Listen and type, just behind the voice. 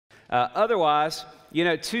Otherwise,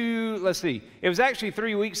 it was actually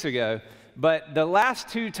 3 weeks ago, but the last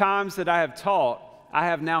 2 times that I have taught, I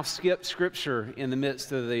have now skipped scripture in the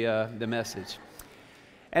midst of the message.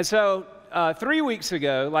 And so 3 weeks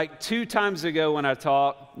ago, like 2 times ago when I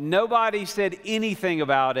taught, nobody said anything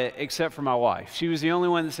about it except for my wife. She was the only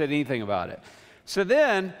one that said anything about it. So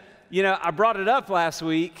then, I brought it up last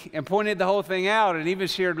week and pointed the whole thing out and even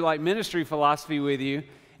shared like ministry philosophy with you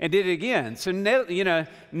and did it again. So,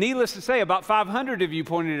 needless to say, about 500 of you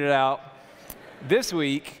pointed it out this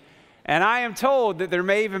week. And I am told that there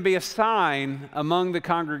may even be a sign among the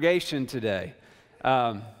congregation today.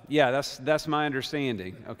 That's my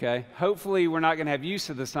understanding, okay? Hopefully we're not going to have use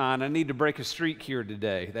of the sign. I need to break a streak here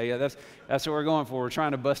today. That's what we're going for. We're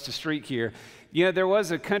trying to bust a streak here. There was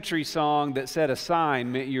a country song that said a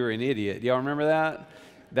sign meant you were an idiot. Y'all remember that?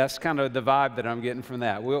 That's kind of the vibe that I'm getting from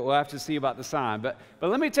that. We'll have to see about the sign. But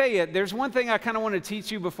let me tell you, there's one thing I kind of want to teach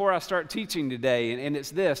you before I start teaching today, and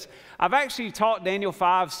it's this. I've actually taught Daniel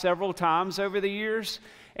 5 several times over the years.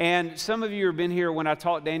 And some of you have been here when I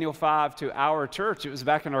taught Daniel 5 to our church. It was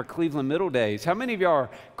back in our Cleveland Middle days. How many of y'all are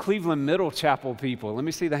Cleveland Middle Chapel people? Let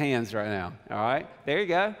me see the hands right now. All right, there you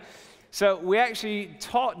go. So we actually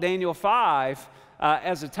taught Daniel 5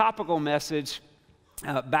 as a topical message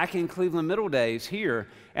back in Cleveland Middle days here.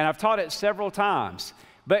 And I've taught it several times.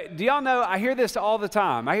 But do y'all know, I hear this all the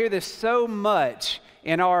time. I hear this so much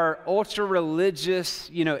in our ultra-religious,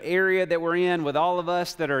 area that we're in with all of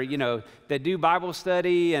us that are, that do Bible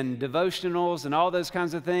study and devotionals and all those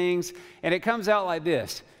kinds of things. And it comes out like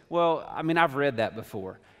this. Well, I've read that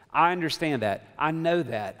before. I understand that. I know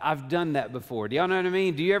that. I've done that before. Do y'all know what I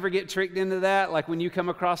mean? Do you ever get tricked into that? Like when you come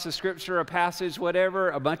across a scripture, a passage, whatever,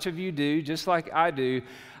 a bunch of you do, just like I do.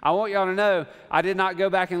 I want y'all to know I did not go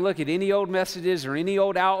back and look at any old messages or any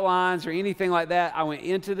old outlines or anything like that. I went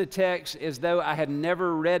into the text as though I had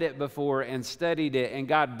never read it before and studied it, and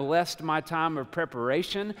God blessed my time of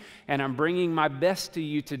preparation, and I'm bringing my best to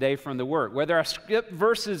you today from the Word. Whether I skip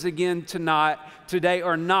verses again today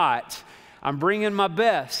or not, I'm bringing my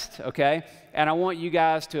best, okay? And I want you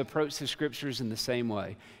guys to approach the Scriptures in the same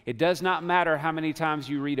way. It does not matter how many times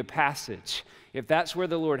you read a passage. If that's where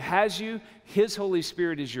the Lord has you, His Holy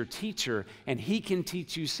Spirit is your teacher, and He can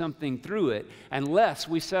teach you something through it, unless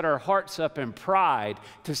we set our hearts up in pride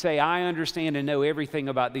to say, I understand and know everything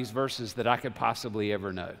about these verses that I could possibly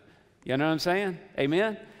ever know. You know what I'm saying?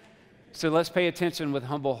 Amen? So let's pay attention with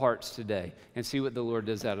humble hearts today and see what the Lord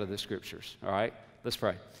does out of the Scriptures. All right? Let's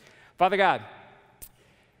pray. Father God,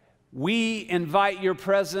 we invite your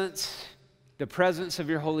presence, the presence of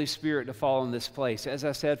your Holy Spirit to fall in this place. As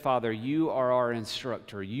I said, Father, you are our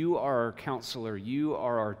instructor. You are our counselor. You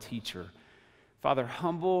are our teacher. Father,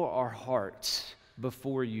 humble our hearts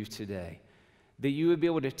before you today, that you would be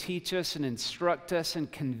able to teach us and instruct us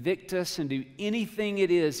and convict us and do anything it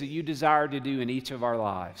is that you desire to do in each of our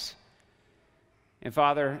lives. And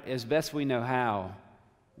Father, as best we know how,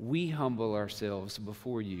 we humble ourselves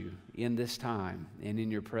before you in this time and in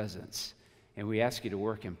your presence. And we ask you to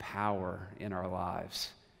work in power in our lives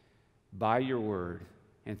by your word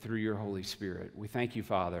and through your Holy Spirit. We thank you,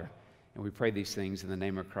 Father, and we pray these things in the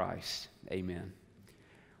name of Christ. Amen.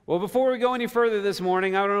 Well, before we go any further this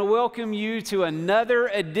morning, I want to welcome you to another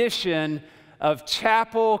edition of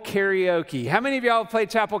Chapel Karaoke. How many of y'all have played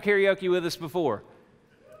Chapel Karaoke with us before?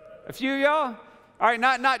 A few of y'all? All right,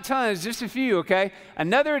 not tons, just a few, okay?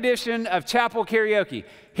 Another edition of Chapel Karaoke.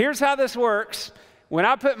 Here's how this works. When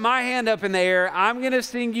I put my hand up in the air, I'm going to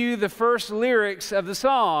sing you the first lyrics of the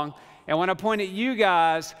song. And when I point at you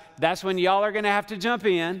guys, that's when y'all are going to have to jump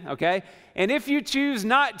in, okay? And if you choose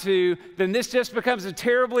not to, then this just becomes a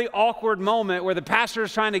terribly awkward moment where the pastor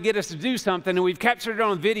is trying to get us to do something, and we've captured it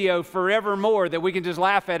on video forevermore that we can just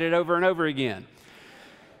laugh at it over and over again.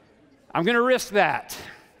 I'm going to risk that.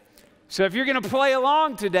 So if you're going to play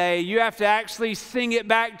along today, you have to actually sing it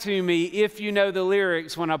back to me if you know the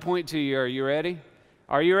lyrics when I point to you. Are you ready?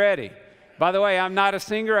 Are you ready? By the way, I'm not a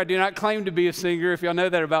singer. I do not claim to be a singer, if y'all know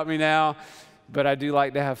that about me now, but I do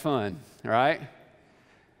like to have fun, all right?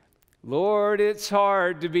 Lord, it's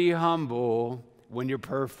hard to be humble when you're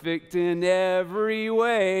perfect in every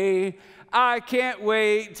way. I can't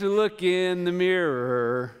wait to look in the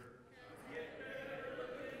mirror.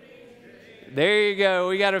 There you go.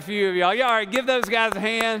 We got a few of y'all. Yeah, all right, give those guys a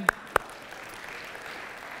hand.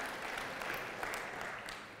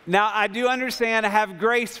 Now, I do understand I have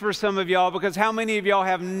grace for some of y'all, because how many of y'all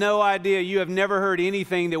have no idea, you have never heard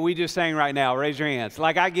anything that we just sang right now? Raise your hands.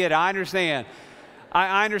 Like, I get it. I understand.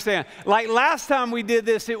 I understand. Like last time we did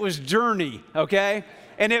this, it was Journey, okay?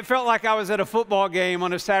 and it felt like I was at a football game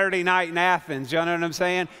on a Saturday night in Athens. You know what I'm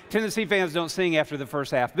saying? Tennessee fans don't sing after the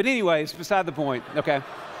first half. But anyways, beside the point, okay?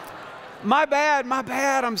 My bad,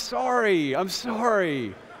 I'm sorry. I'm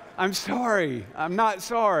not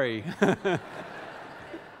sorry.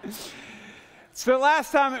 So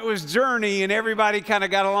last time it was Journey, and everybody kind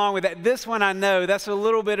of got along with that. This one I know, that's a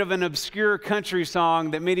little bit of an obscure country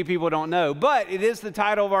song that many people don't know, but it is the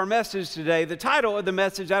title of our message today. The title of the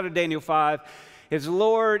message out of Daniel 5 is,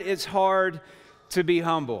 Lord, It's Hard to Be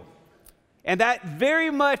Humble. And that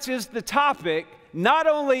very much is the topic, not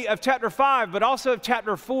only of chapter 5, but also of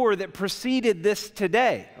chapter 4 that preceded this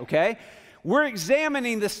today, okay? We're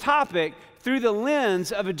examining this topic through the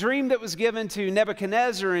lens of a dream that was given to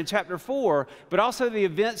Nebuchadnezzar in chapter 4, but also the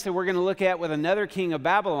events that we're going to look at with another king of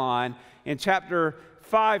Babylon in chapter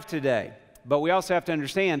 5 today. But we also have to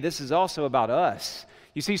understand this is also about us.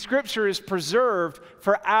 You see, Scripture is preserved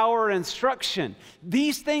for our instruction.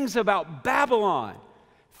 These things about Babylon,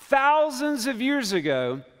 thousands of years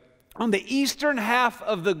ago, on the eastern half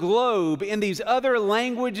of the globe, in these other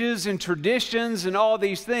languages and traditions and all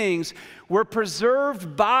these things, were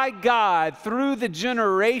preserved by God through the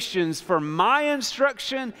generations for my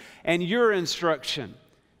instruction and your instruction.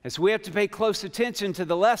 And so we have to pay close attention to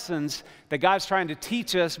the lessons that God's trying to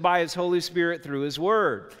teach us by His Holy Spirit through His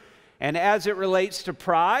Word. And as it relates to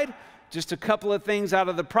pride, just a couple of things out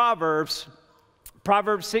of the Proverbs.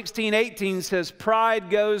 Proverbs 16:18 says, pride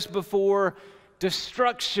goes before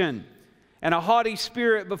destruction, and a haughty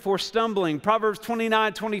spirit before stumbling. Proverbs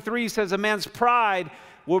 29:23 says, a man's pride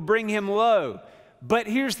will bring him low. But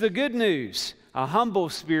here's the good news. A humble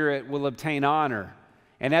spirit will obtain honor.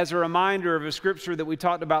 And as a reminder of a scripture that we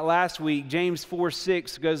talked about last week, James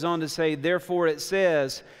 4:6 goes on to say, therefore it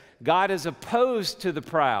says, God is opposed to the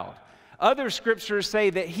proud. Other scriptures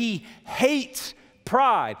say that He hates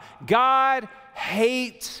pride. God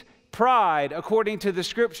hates pride according to the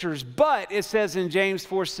scriptures, but it says in James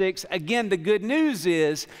 4:6, again, the good news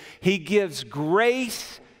is He gives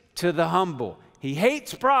grace to the humble. He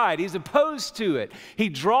hates pride. He's opposed to it. He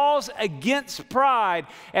draws against pride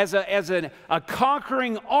as a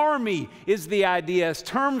conquering army is the idea, as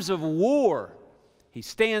terms of war. He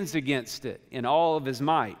stands against it in all of His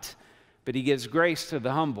might, but He gives grace to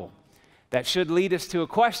the humble. That should lead us to a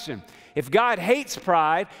question. If God hates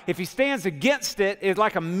pride, if He stands against it, it's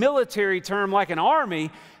like a military term, like an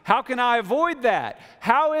army, how can I avoid that?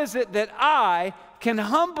 How is it that I can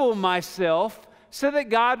humble myself so that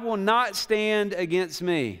God will not stand against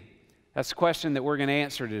me? That's the question that we're going to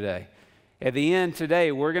answer today. At the end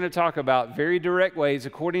today, we're going to talk about very direct ways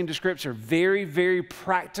according to Scripture, very, very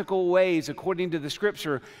practical ways according to the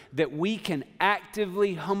Scripture that we can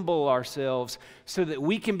actively humble ourselves so that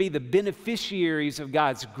we can be the beneficiaries of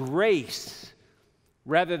God's grace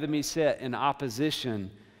rather than be set in opposition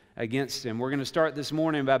against Him. We're going to start this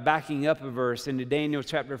morning by backing up a verse into Daniel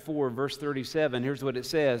chapter 4, verse 37. Here's what it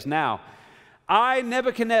says. Now, I,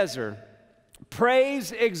 Nebuchadnezzar,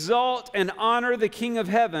 praise, exalt, and honor the King of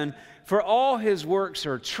heaven, for all His works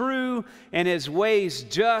are true and His ways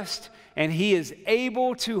just, and He is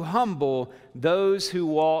able to humble those who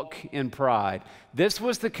walk in pride. This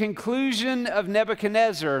was the conclusion of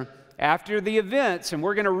Nebuchadnezzar after the events, and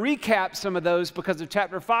we're going to recap some of those because of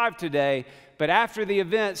chapter 5 today, but after the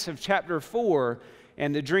events of chapter 4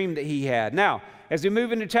 and the dream that he had. Now, as we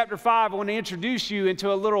move into chapter 5, I want to introduce you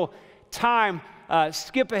into a little time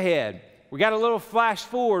skip ahead. We got a little flash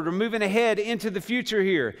forward. We're moving ahead into the future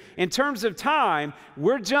here. In terms of time,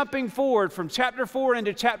 we're jumping forward from chapter 4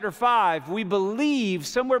 into chapter 5. We believe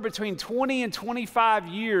somewhere between 20 and 25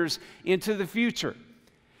 years into the future.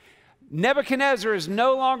 Nebuchadnezzar is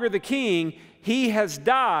no longer the king. He has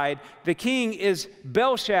died. The king is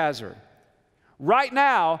Belshazzar. Right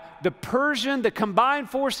now, the combined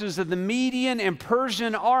forces of the Median and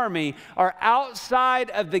Persian army are outside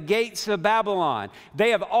of the gates of Babylon. They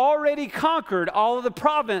have already conquered all of the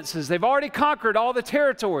provinces. They've already conquered all the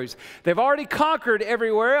territories. They've already conquered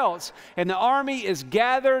everywhere else. And the army is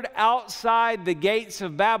gathered outside the gates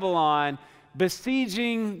of Babylon,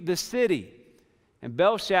 besieging the city. And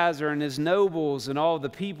Belshazzar and his nobles and all the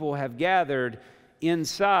people have gathered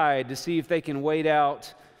inside to see if they can wait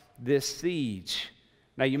out this siege.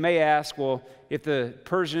 Now you may ask, well, if the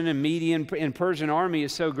Persian and Median and Persian army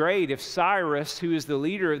is so great, if Cyrus, who is the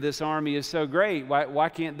leader of this army, is so great, why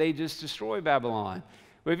can't they just destroy Babylon?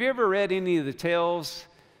 Well, have you ever read any of the tales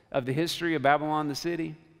of the history of Babylon, the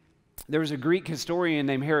city? There was a Greek historian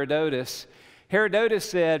named Herodotus. Herodotus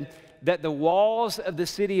said that the walls of the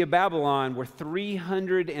city of Babylon were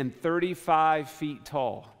 335 feet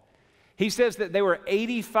tall. He says that they were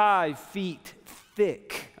 85 feet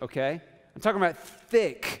thick, okay? I'm talking about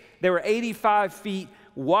thick. They were 85 feet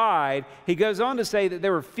wide. He goes on to say that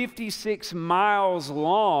there were 56 miles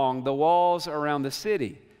long, the walls around the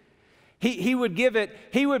city. He would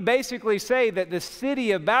basically say that the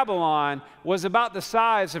city of Babylon was about the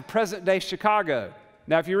size of present-day Chicago.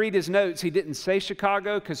 Now, if you read his notes, he didn't say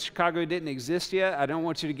Chicago because Chicago didn't exist yet. I don't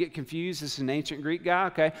want you to get confused. This is an ancient Greek guy,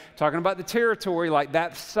 okay? Talking about the territory, like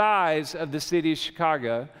that size of the city of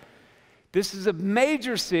Chicago. This is a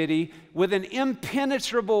major city with an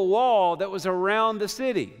impenetrable wall that was around the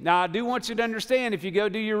city. Now, I do want you to understand, if you go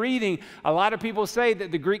do your reading, a lot of people say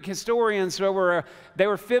that the Greek historians they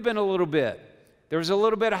were fibbing a little bit. There was a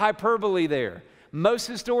little bit of hyperbole there. Most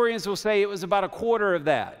historians will say it was about a quarter of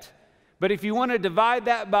that. But if you want to divide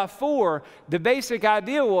that by 4, the basic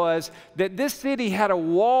idea was that this city had a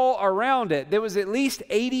wall around it that was at least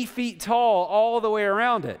 80 feet tall all the way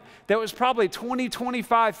around it. That was probably 20,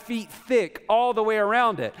 25 feet thick all the way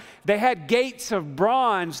around it. They had gates of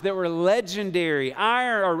bronze that were legendary,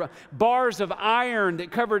 iron or bars of iron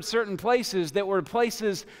that covered certain places that were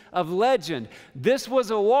places of legend. This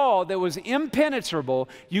was a wall that was impenetrable.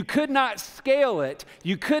 You could not scale it.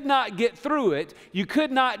 You could not get through it. You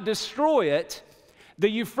could not destroy it. The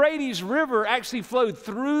Euphrates River actually flowed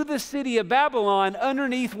through the city of Babylon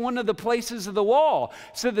underneath one of the places of the wall.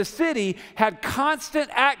 So the city had constant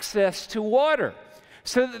access to water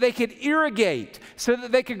so that they could irrigate, so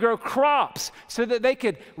that they could grow crops, so that they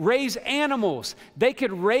could raise animals. They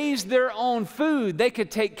could raise their own food. They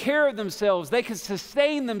could take care of themselves. They could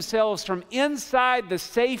sustain themselves from inside the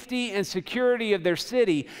safety and security of their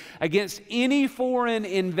city against any foreign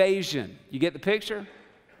invasion. You get the picture?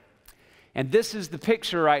 And this is the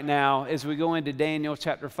picture right now as we go into Daniel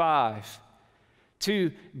chapter 5. To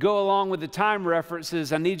go along with the time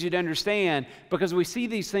references, I need you to understand, because we see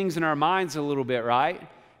these things in our minds a little bit, right?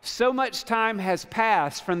 So much time has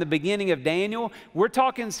passed from the beginning of Daniel. We're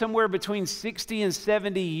talking somewhere between 60 and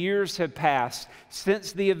 70 years have passed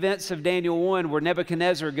since the events of Daniel 1, where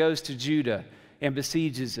Nebuchadnezzar goes to Judah and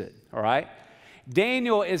besieges it, all right?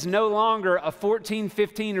 Daniel is no longer a 14,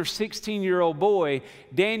 15, or 16-year-old boy.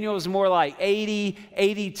 Daniel is more like 80,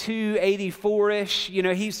 82, 84-ish. You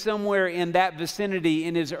know, he's somewhere in that vicinity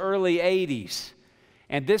in his early 80s.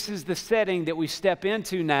 And this is the setting that we step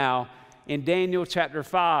into now in Daniel chapter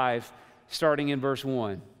 5, starting in verse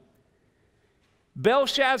 1.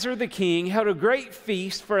 Belshazzar the king held a great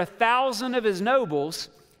feast for 1,000 of his nobles,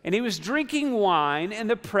 and he was drinking wine in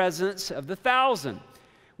the presence of the 1,000.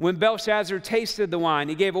 When Belshazzar tasted the wine,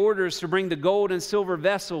 he gave orders to bring the gold and silver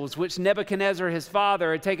vessels which Nebuchadnezzar his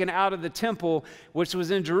father had taken out of the temple which was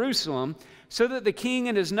in Jerusalem, so that the king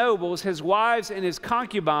and his nobles, his wives and his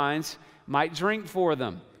concubines might drink for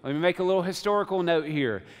them. Let me make a little historical note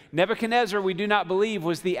here. Nebuchadnezzar, we do not believe,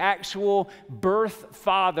 was the actual birth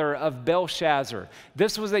father of Belshazzar.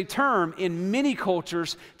 This was a term in many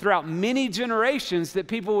cultures throughout many generations that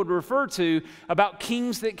people would refer to about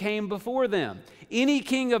kings that came before them. Any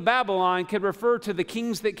king of Babylon could refer to the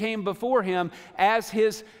kings that came before him as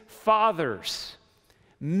his fathers.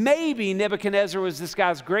 Maybe Nebuchadnezzar was this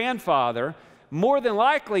guy's grandfather. More than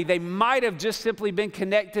likely, they might have just simply been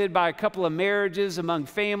connected by a couple of marriages among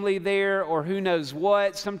family there, or who knows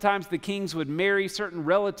what. Sometimes the kings would marry certain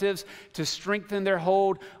relatives to strengthen their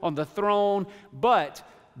hold on the throne, but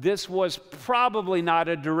this was probably not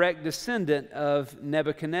a direct descendant of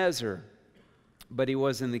Nebuchadnezzar, but he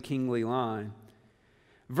was in the kingly line.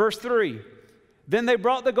 Verse 3, then they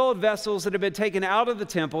brought the gold vessels that had been taken out of the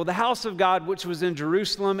temple, the house of God which was in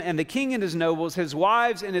Jerusalem, and the king and his nobles, his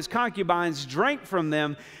wives and his concubines drank from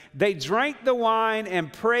them. They drank the wine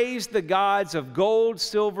and praised the gods of gold,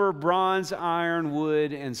 silver, bronze, iron,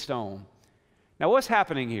 wood, and stone. Now what's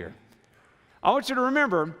happening here? I want you to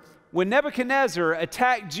remember, when Nebuchadnezzar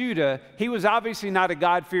attacked Judah, he was obviously not a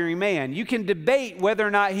God-fearing man. You can debate whether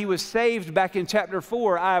or not he was saved back in chapter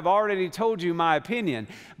 4. I have already told you my opinion.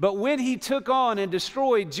 But when he took on and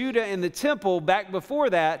destroyed Judah and the temple back before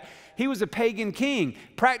that, he was a pagan king,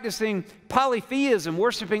 practicing polytheism,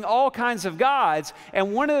 worshiping all kinds of gods.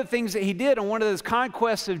 And one of the things that he did on one of those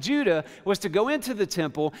conquests of Judah was to go into the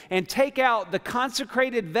temple and take out the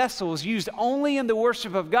consecrated vessels used only in the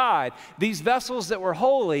worship of God, these vessels that were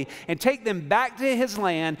holy, and take them back to his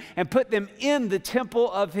land and put them in the temple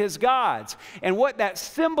of his gods. And what that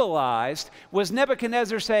symbolized was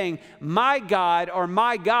Nebuchadnezzar saying, my God or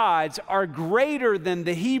my gods are greater than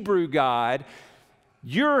the Hebrew God.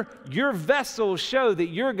 Your vessels show that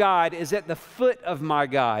your God is at the foot of my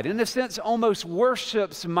God. In a sense, almost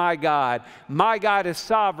worships my God. My God is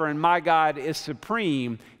sovereign. My God is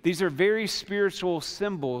supreme. These are very spiritual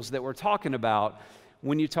symbols that we're talking about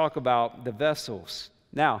when you talk about the vessels.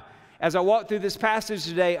 Now, as I walk through this passage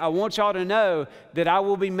today, I want y'all to know that I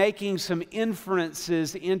will be making some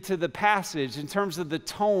inferences into the passage in terms of the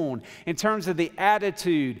tone, in terms of the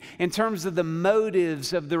attitude, in terms of the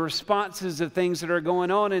motives of the responses of things that are going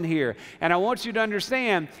on in here. And I want you to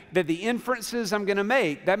understand that the inferences I'm going to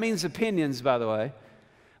make, that means opinions, by the way,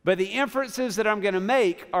 but the inferences that I'm going to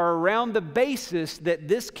make are around the basis that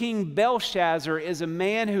this King Belshazzar is a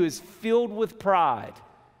man who is filled with pride.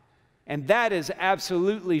 And that is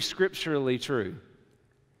absolutely scripturally true.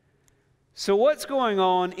 So what's going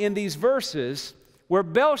on in these verses where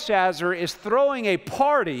Belshazzar is throwing a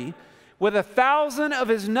party with 1,000 of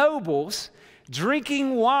his nobles,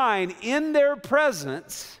 drinking wine in their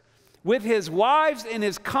presence, with his wives and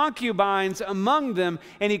his concubines among them,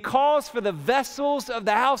 and he calls for the vessels of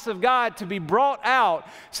the house of God to be brought out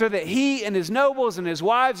so that he and his nobles and his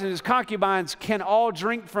wives and his concubines can all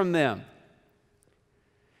drink from them.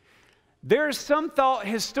 There's some thought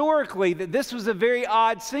historically that this was a very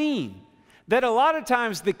odd scene, that a lot of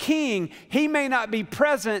times the king, he may not be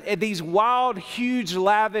present at these wild, huge,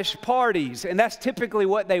 lavish parties, and that's typically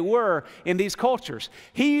what they were in these cultures.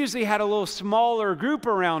 He usually had a little smaller group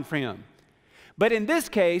around for him. But in this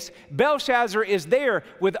case, Belshazzar is there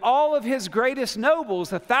with all of his greatest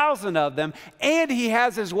nobles, 1,000 of them, and he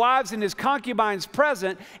has his wives and his concubines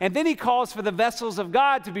present, and then he calls for the vessels of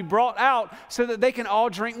God to be brought out so that they can all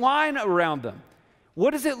drink wine around them.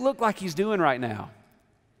 What does it look like he's doing right now?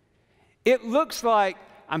 It looks like,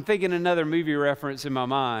 I'm thinking another movie reference in my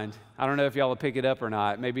mind. I don't know if y'all will pick it up or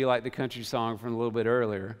not. Maybe like the country song from a little bit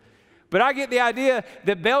earlier. But I get the idea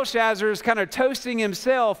that Belshazzar is kind of toasting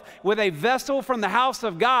himself with a vessel from the house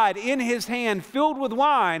of God in his hand filled with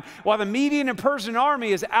wine while the Median and Persian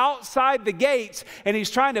army is outside the gates, and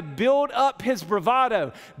he's trying to build up his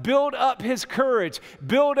bravado, build up his courage,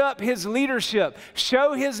 build up his leadership,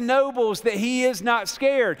 show his nobles that he is not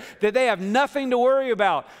scared, that they have nothing to worry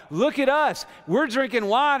about. Look at us. We're drinking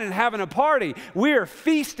wine and having a party. We are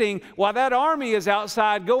feasting while that army is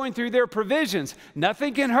outside going through their provisions.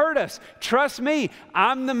 Nothing can hurt us. Trust me,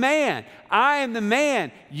 I'm the man. I am the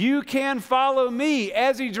man. You can follow me,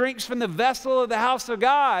 as he drinks from the vessel of the house of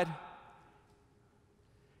God.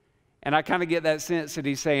 And I kind of get that sense that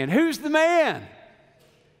he's saying, who's the man?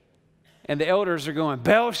 And the elders are going,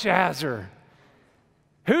 Belshazzar.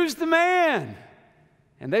 Who's the man?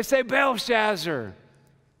 And they say, Belshazzar.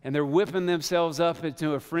 And they're whipping themselves up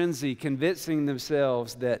into a frenzy, convincing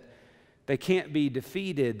themselves that they can't be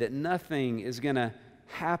defeated, that nothing is going to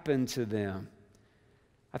happen to them.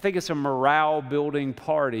 I think it's a morale-building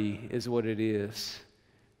party is what it is.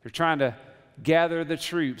 They're trying to gather the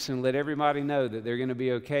troops and let everybody know that they're going to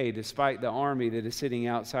be okay despite the army that is sitting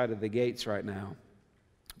outside of the gates right now.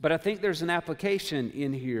 But I think there's an application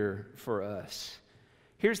in here for us.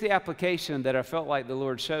 Here's the application that I felt like the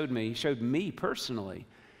Lord showed me. He showed me personally.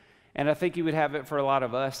 And I think he would have it for a lot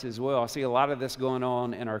of us as well. I see a lot of this going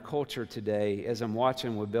on in our culture today as I'm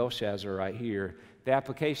watching with Belshazzar right here. The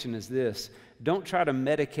application is this: don't try to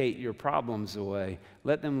medicate your problems away.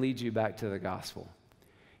 Let them lead you back to the gospel.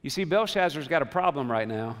 You see, Belshazzar's got a problem right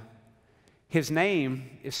now. His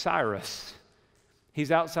name is Cyrus.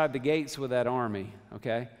 He's outside the gates with that army,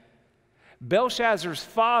 okay? Belshazzar's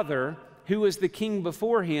father, who was the king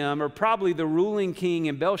before him, or probably the ruling king,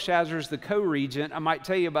 and Belshazzar's the co-regent. I might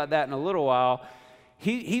tell you about that in a little while.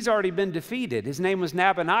 He's already been defeated. His name was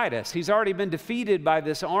Nabonidus. He's already been defeated by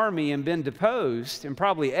this army and been deposed and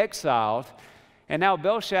probably exiled. And now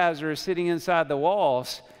Belshazzar is sitting inside the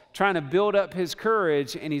walls trying to build up his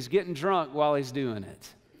courage, and he's getting drunk while he's doing it.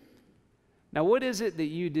 Now, what is it that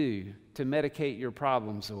you do to medicate your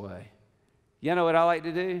problems away? You know what I like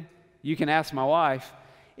to do? You can ask my wife.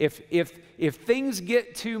 If things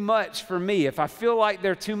get too much for me, if I feel like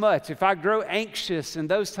they're too much, if I grow anxious and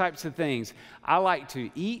those types of things, I like to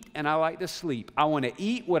eat and I like to sleep. I want to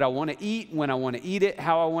eat what I want to eat, when I want to eat it,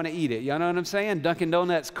 how I want to eat it. You know what I'm saying? Dunkin'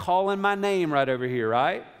 Donuts calling my name right over here,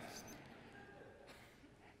 right?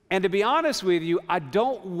 And to be honest with you, I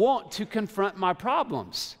don't want to confront my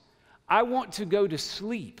problems. I want to go to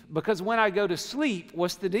sleep, because when I go to sleep,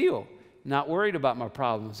 what's the deal? Not worried about my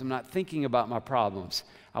problems. I'm not thinking about my problems.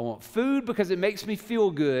 I want food because it makes me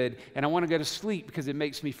feel good, and I want to go to sleep because it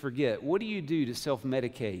makes me forget. What do you do to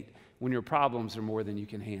self-medicate when your problems are more than you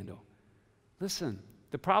can handle? Listen,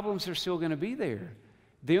 the problems are still going to be there.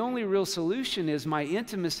 The only real solution is my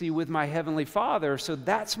intimacy with my Heavenly Father, so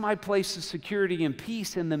that's my place of security and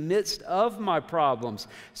peace in the midst of my problems.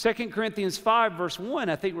 2 Corinthians 5, verse 1,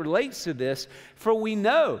 I think relates to this. For we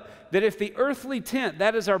know that if the earthly tent,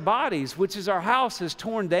 that is our bodies, which is our house, is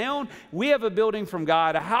torn down, we have a building from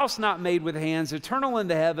God, a house not made with hands, eternal in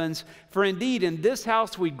the heavens. For indeed, in this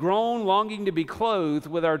house we groan, longing to be clothed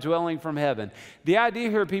with our dwelling from heaven. The idea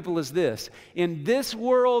here, people, is this. In this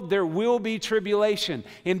world there will be tribulation.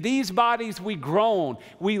 In these bodies we groan.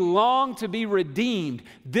 We long to be redeemed.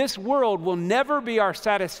 This world will never be our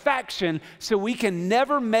satisfaction, so we can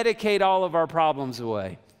never medicate all of our problems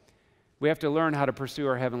away. We have to learn how to pursue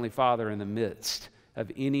our Heavenly Father in the midst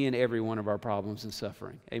of any and every one of our problems and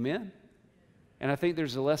suffering. Amen? And I think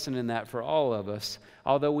there's a lesson in that for all of us,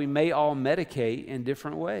 although we may all medicate in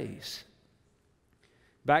different ways.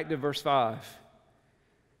 Back to verse 5.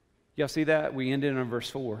 Y'all see that? We ended on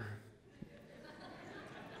verse 4.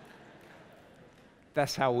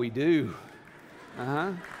 That's how we do.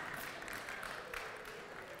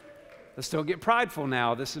 Let's don't get prideful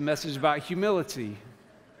now. This is a message about humility.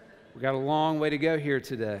 We've got a long way to go here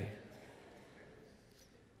today.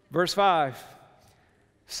 Verse 5.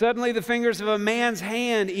 Suddenly the fingers of a man's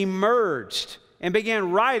hand emerged and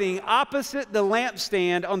began writing opposite the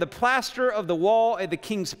lampstand on the plaster of the wall at the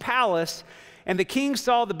king's palace, and the king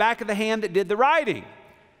saw the back of the hand that did the writing.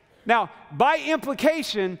 Now, by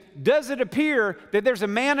implication, does it appear that there's a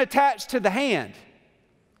man attached to the hand?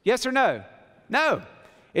 Yes or no? No.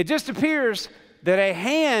 It just appears that a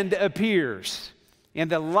hand appears in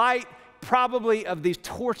the light probably of these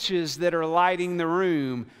torches that are lighting the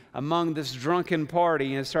room among this drunken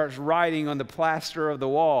party, and starts writing on the plaster of the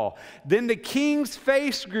wall. Then the king's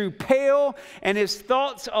face grew pale, and his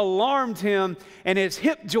thoughts alarmed him, and his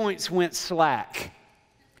hip joints went slack.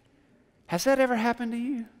 Has that ever happened to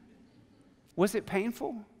you? Was it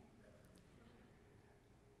painful?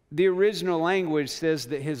 The original language says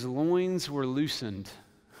that his loins were loosened.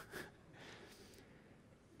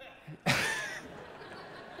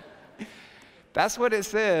 That's what it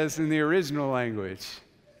says in the original language.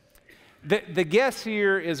 The guess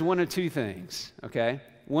here is one of two things, okay?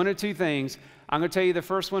 One of two things. I'm going to tell you the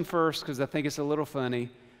first one first because I think it's a little funny,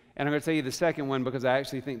 and I'm going to tell you the second one because I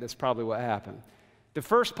actually think that's probably what happened. The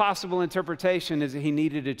first possible interpretation is that he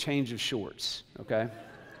needed a change of shorts, okay?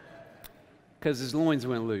 Because his loins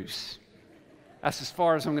went loose. That's as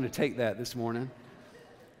far as I'm going to take that this morning.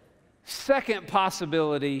 Second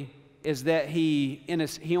possibility is that he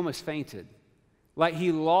almost fainted. Like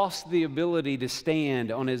he lost the ability to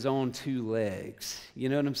stand on his own two legs. You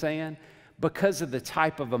know what I'm saying? Because of the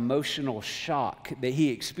type of emotional shock that he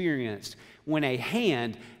experienced when a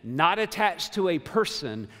hand not attached to a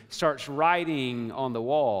person starts writing on the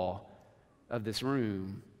wall of this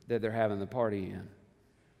room that they're having the party in.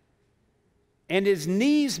 And his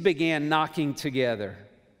knees began knocking together.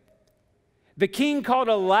 The king called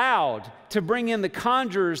aloud to bring in the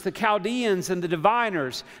conjurers, the Chaldeans, and the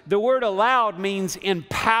diviners. The word aloud means in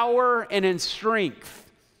power and in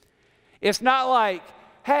strength. It's not like,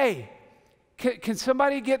 hey, can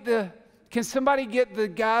somebody get the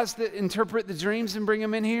guys that interpret the dreams and bring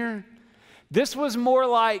them in here? This was more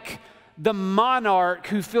like the monarch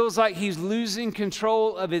who feels like he's losing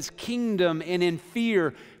control of his kingdom and in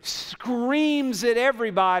fear screams at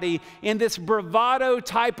everybody in this bravado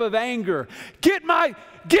type of anger. Get my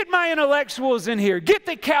intellectuals in here. Get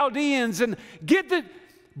the Chaldeans and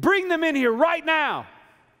bring them in here right now.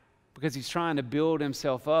 Because he's trying to build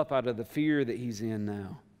himself up out of the fear that he's in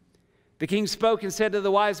now. The king spoke and said to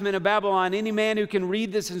the wise men of Babylon, any man who can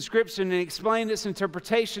read this inscription and explain its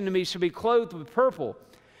interpretation to me shall be clothed with purple,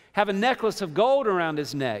 have a necklace of gold around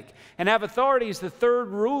his neck, and have authority as the third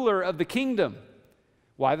ruler of the kingdom.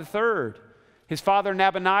 Why the third? His father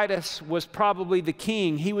Nabonidus was probably the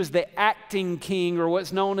king. He was the acting king, or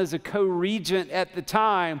what's known as a co-regent at the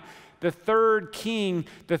time. The third king,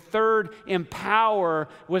 the third in power,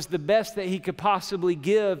 was the best that he could possibly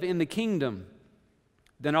give in the kingdom.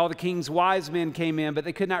 Then all the king's wise men came in, but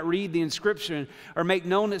they could not read the inscription or make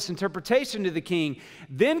known its interpretation to the king.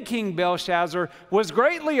 Then King Belshazzar was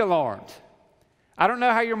greatly alarmed. I don't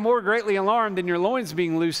know how you're more greatly alarmed than your loins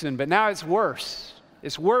being loosened, but now it's worse.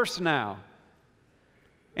 It's worse now.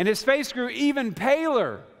 And his face grew even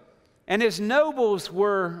paler, and his nobles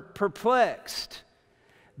were perplexed.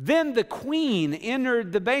 Then the queen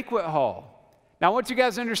entered the banquet hall. Now, I want you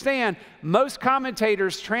guys to understand, most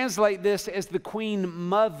commentators translate this as the queen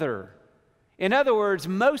mother. In other words,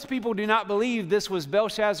 most people do not believe this was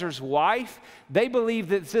Belshazzar's wife. They believe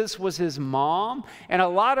that this was his mom. And a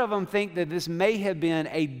lot of them think that this may have been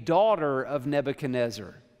a daughter of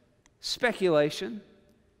Nebuchadnezzar. Speculation.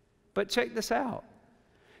 But check this out.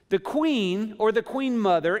 The queen, or the queen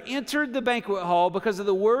mother, entered the banquet hall because of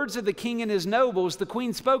the words of the king and his nobles. The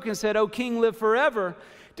queen spoke and said, "O king, live forever.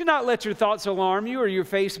 Do not let your thoughts alarm you or your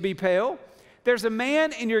face be pale. There's a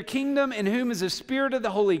man in your kingdom in whom is the spirit of the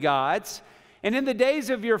holy gods. And in the days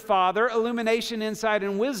of your father, illumination, insight,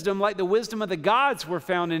 and wisdom, like the wisdom of the gods, were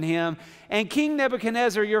found in him. And King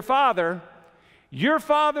Nebuchadnezzar, your father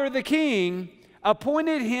the king,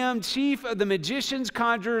 appointed him chief of the magicians,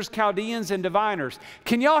 conjurers, Chaldeans, and diviners."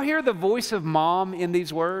 Can y'all hear the voice of mom in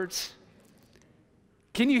these words?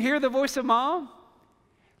 Can you hear the voice of mom?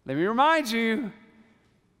 Let me remind you,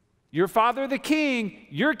 your father the king,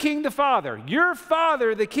 your king the father, your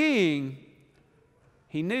father the king,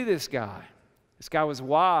 he knew this guy. This guy was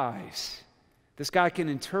wise. This guy can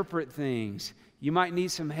interpret things. You might need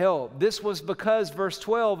some help. This was because, verse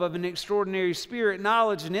 12, of an extraordinary spirit,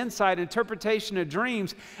 knowledge and insight, interpretation of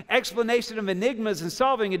dreams, explanation of enigmas, and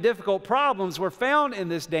solving of difficult problems were found in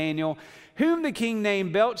this Daniel, whom the king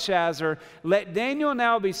named Belshazzar. Let Daniel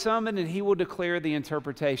now be summoned, and he will declare the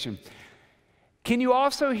interpretation. Can you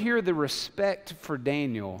also hear the respect for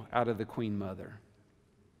Daniel out of the queen mother?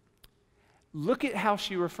 Look at how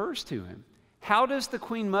she refers to him. How does the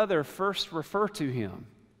queen mother first refer to him?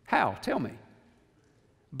 How? Tell me.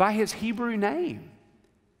 By his Hebrew name.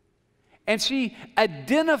 And she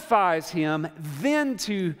identifies him then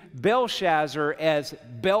to Belshazzar as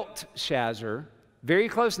Belteshazzar. Very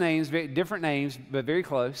close names, very different names, but very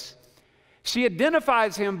close. She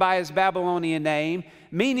identifies him by his Babylonian name,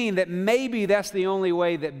 meaning that maybe that's the only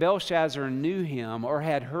way that Belshazzar knew him or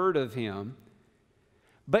had heard of him.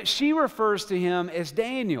 But she refers to him as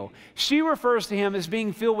Daniel. She refers to him as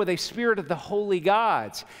being filled with a spirit of the holy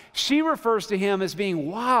gods. She refers to him as being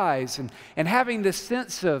wise and having this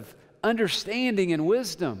sense of understanding and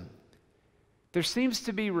wisdom. There seems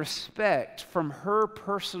to be respect from her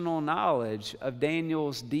personal knowledge of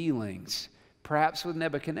Daniel's dealings, perhaps with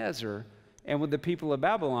Nebuchadnezzar and with the people of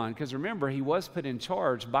Babylon, because remember, he was put in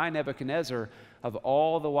charge by Nebuchadnezzar of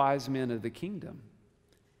all the wise men of the kingdom.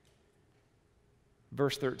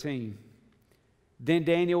 Verse 13, then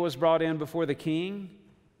Daniel was brought in before the king.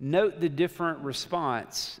 Note the different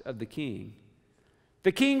response of the king.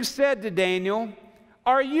 The king said to Daniel,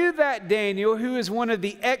 "Are you that Daniel who is one of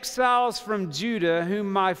the exiles from Judah,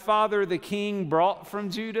 whom my father the king brought from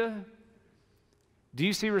Judah?" Do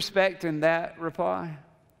you see respect in that reply?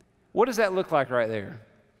 What does that look like right there?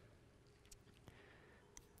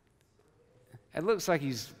 It looks like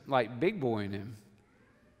he's like big boying him.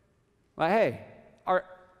 Like, hey,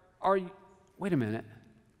 are you, wait a minute,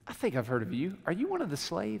 I think I've heard of you. Are you one of the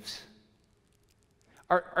slaves?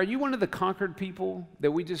 Are you one of the conquered people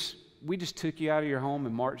that we just took you out of your home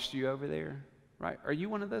and marched you over there? Right? Are you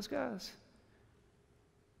one of those guys?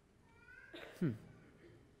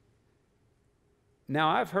 Now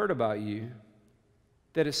I've heard about you,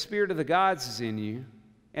 that a spirit of the gods is in you,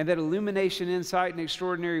 and that illumination, insight, and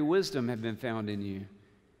extraordinary wisdom have been found in you.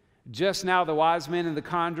 Just now the wise men and the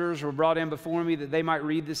conjurers were brought in before me that they might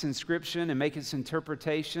read this inscription and make its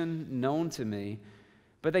interpretation known to me.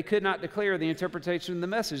 But they could not declare the interpretation of the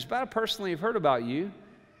message. But I personally have heard about you,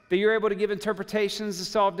 that you're able to give interpretations to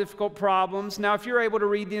solve difficult problems. Now if you're able to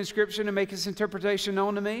read the inscription and make its interpretation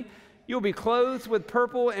known to me, you'll be clothed with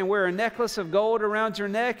purple and wear a necklace of gold around your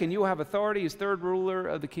neck, and you will have authority as third ruler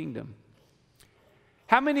of the kingdom.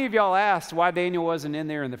 How many of y'all asked why Daniel wasn't in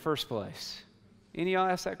there in the first place? Any of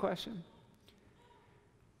y'all ask that question?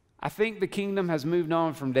 I think the kingdom has moved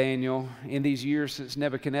on from Daniel in these years since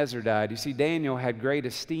Nebuchadnezzar died. You see, Daniel had great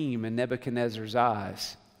esteem in Nebuchadnezzar's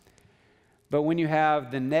eyes. But when you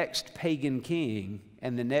have the next pagan king,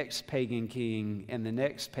 and the next pagan king, and the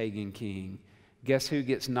next pagan king, guess who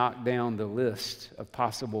gets knocked down the list of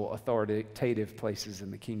possible authoritative places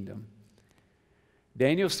in the kingdom?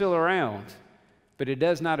 Daniel's still around, but it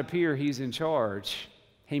does not appear he's in charge.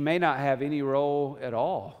 He may not have any role at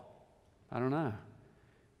all. I don't know.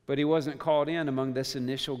 But he wasn't called in among this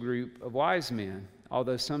initial group of wise men,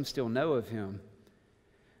 although some still know of him.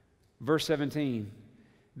 Verse 17,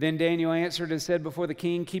 then Daniel answered and said before the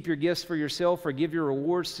king, keep your gifts for yourself or give your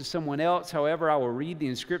rewards to someone else. However, I will read the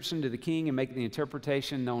inscription to the king and make the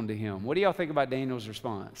interpretation known to him. What do y'all think about Daniel's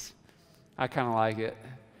response? I kind of like it.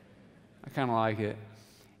 I kind of like it.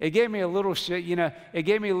 It gave me a little, it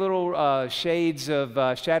gave me a little shades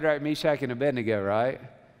of Shadrach, Meshach, and Abednego, right?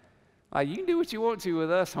 Like, you can do what you want to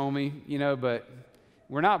with us, homie, but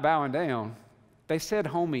we're not bowing down. They said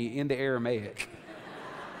homie in the Aramaic.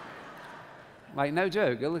 Like, no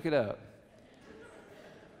joke, go look it up.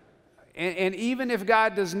 And even if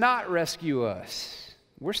God does not rescue us,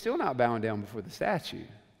 we're still not bowing down before the statue.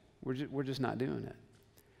 We're just not doing it.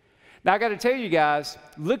 Now, I got to tell you guys,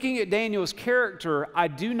 looking at Daniel's character, I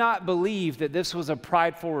do not believe that this was a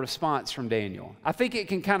prideful response from Daniel. I think it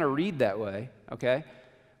can kind of read that way, okay?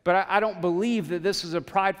 But I don't believe that this was a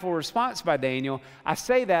prideful response by Daniel. I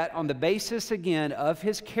say that on the basis, again, of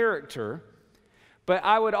his character. But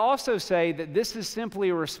I would also say that this is simply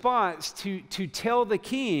a response to tell the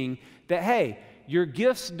king that, hey, your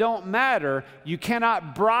gifts don't matter. You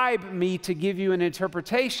cannot bribe me to give you an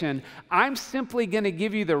interpretation. I'm simply going to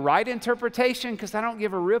give you the right interpretation because I don't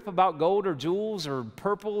give a rip about gold or jewels or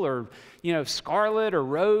purple or, scarlet or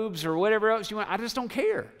robes or whatever else you want. I just don't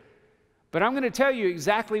care. But I'm going to tell you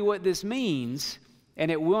exactly what this means,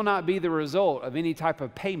 and it will not be the result of any type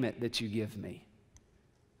of payment that you give me.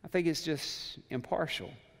 I think it's just impartial.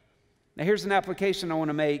 Now, here's an application I want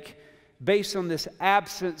to make based on this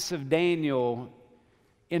absence of Daniel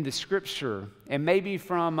in the Scripture, and maybe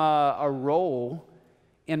from a role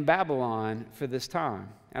in Babylon for this time.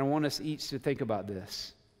 And I want us each to think about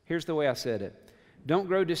this. Here's the way I said it. Don't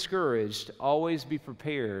grow discouraged. Always be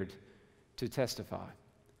prepared to testify.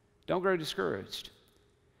 Don't grow discouraged.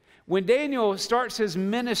 When Daniel starts his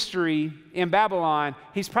ministry in Babylon,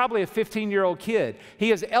 he's probably a 15-year-old kid.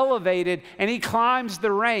 He is elevated and he climbs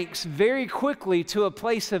the ranks very quickly to a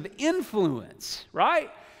place of influence, right?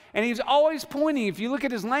 And he's always pointing, if you look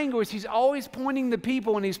at his language, he's always pointing the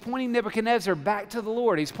people and he's pointing Nebuchadnezzar back to the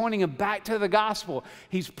Lord. He's pointing him back to the gospel.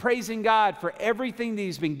 He's praising God for everything that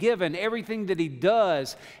he's been given, everything that he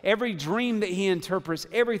does, every dream that he interprets,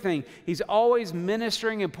 everything. He's always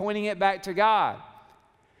ministering and pointing it back to God.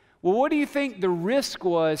 Well, what do you think the risk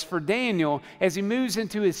was for Daniel as he moves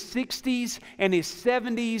into his 60s and his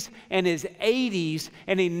 70s and his 80s,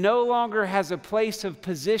 and he no longer has a place of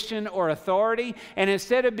position or authority, and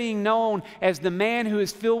instead of being known as the man who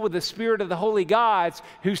is filled with the spirit of the holy gods,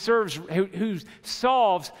 who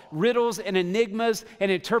solves riddles and enigmas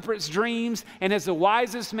and interprets dreams, and is the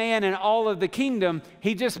wisest man in all of the kingdom,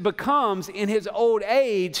 he just becomes, in his old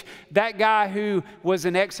age, that guy who was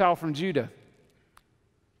in exile from Judah.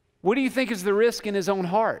 What do you think is the risk in his own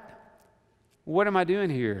heart? What am I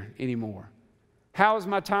doing here anymore? How is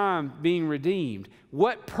my time being redeemed?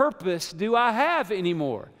 What purpose do I have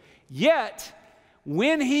anymore? Yet,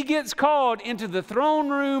 when he gets called into the throne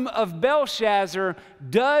room of Belshazzar,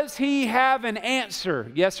 does he have an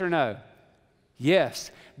answer? Yes or no?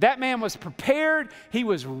 Yes. That man was prepared. He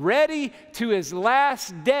was ready to his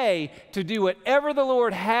last day to do whatever the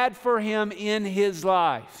Lord had for him in his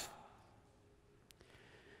life.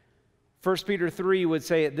 1 Peter 3 would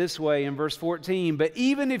say it this way in verse 14, but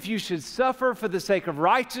even if you should suffer for the sake of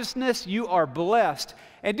righteousness, you are blessed.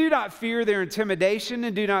 And do not fear their intimidation,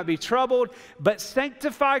 and do not be troubled, but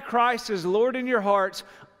sanctify Christ as Lord in your hearts,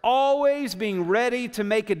 always being ready to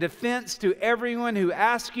make a defense to everyone who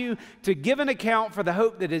asks you to give an account for the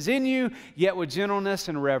hope that is in you, yet with gentleness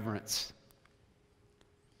and reverence.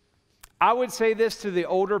 I would say this to the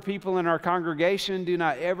older people in our congregation: do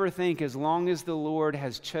not ever think, as long as the Lord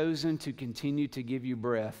has chosen to continue to give you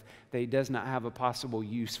breath, that He does not have a possible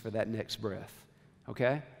use for that next breath,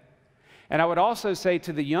 okay? And I would also say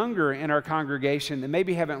to the younger in our congregation that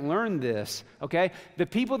maybe haven't learned this, okay? The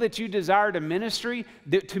people that you desire to minister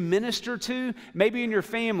to, maybe in your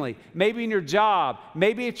family, maybe in your job,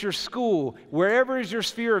 maybe at your school, wherever is your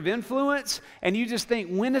sphere of influence, and you just think,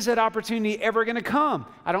 when is that opportunity ever going to come?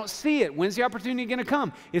 I don't see it. When's the opportunity going to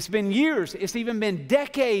come? It's been years. It's even been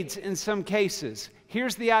decades in some cases.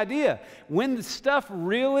 Here's the idea. When the stuff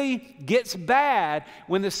really gets bad,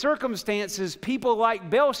 when the circumstances, people like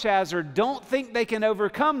Belshazzar don't think they can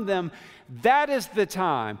overcome them, that is the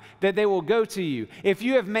time that they will go to you. If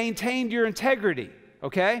you have maintained your integrity,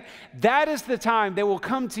 okay, that is the time they will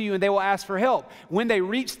come to you and they will ask for help. When they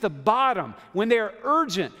reach the bottom, when they're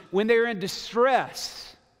urgent, when they're in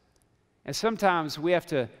distress. And sometimes we have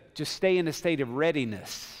to just stay in a state of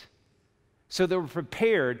readiness so that we're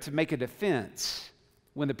prepared to make a defense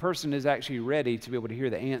when the person is actually ready to be able to hear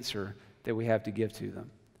the answer that we have to give to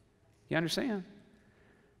them. You understand?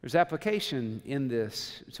 There's application in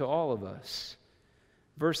this to all of us.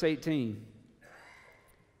 Verse 18.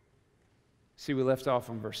 See, we left off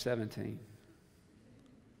on verse 17.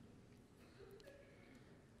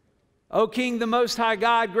 O King, the Most High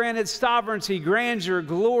God granted sovereignty, grandeur,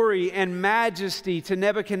 glory, and majesty to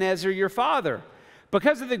Nebuchadnezzar your father.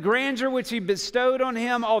 Because of the grandeur which he bestowed on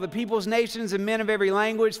him, all the peoples, nations, and men of every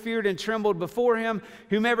language feared and trembled before him.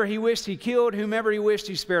 Whomever he wished he killed, whomever he wished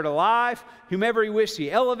he spared alive, whomever he wished he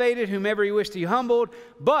elevated, whomever he wished he humbled.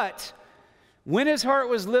 But when his heart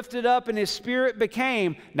was lifted up and his spirit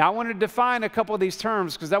became... Now I want to define a couple of these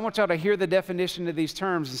terms because I want y'all to hear the definition of these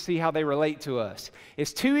terms and see how they relate to us.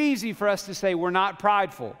 It's too easy for us to say we're not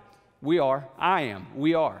prideful. We are. I am.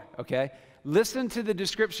 We are. Okay? Listen to the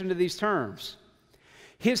description of these terms.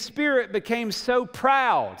 His spirit became so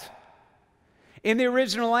proud. In the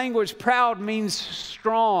original language, proud means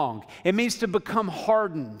strong. It means to become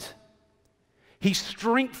hardened. He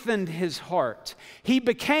strengthened his heart. He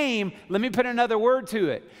became, let me put another word to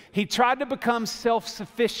it. He tried to become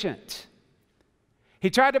self-sufficient. He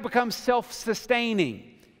tried to become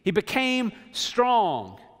self-sustaining. He became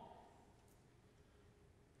strong.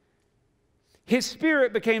 His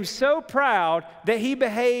spirit became so proud that he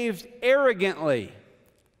behaved arrogantly.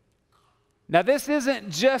 Now, this isn't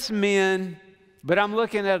just men, but I'm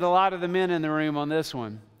looking at a lot of the men in the room on this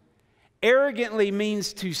one. Arrogantly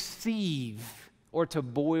means to seethe or to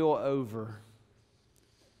boil over.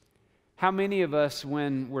 How many of us,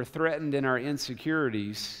 when we're threatened in our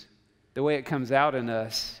insecurities, the way it comes out in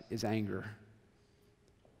us is anger?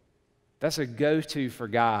 That's a go-to for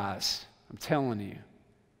guys, I'm telling you.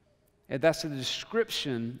 And that's a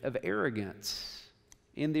description of arrogance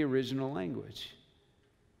in the original language.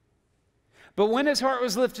 But when his heart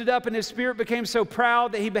was lifted up and his spirit became so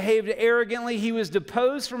proud that he behaved arrogantly, he was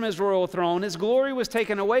deposed from his royal throne. His glory was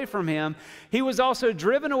taken away from him. He was also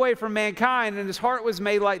driven away from mankind, and his heart was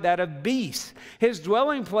made like that of beasts. His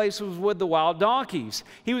dwelling place was with the wild donkeys.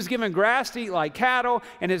 He was given grass to eat like cattle,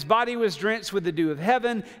 and his body was drenched with the dew of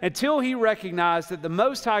heaven, until he recognized that the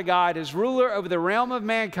Most High God is ruler over the realm of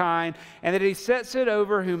mankind, and that he sets it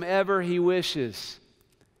over whomever he wishes.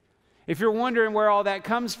 If you're wondering where all that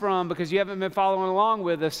comes from because you haven't been following along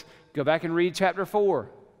with us, go back and read chapter 4.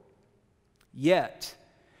 Yet,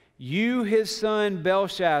 you, his son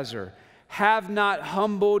Belshazzar, have not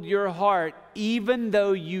humbled your heart, even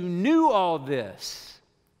though you knew all this.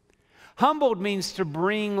 Humbled means to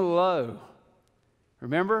bring low.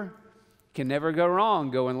 Remember? Can never go wrong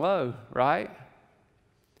going low, right?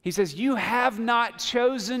 He says, you have not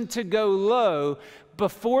chosen to go low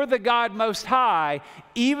before the God Most High,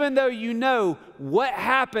 even though you know what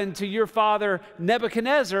happened to your father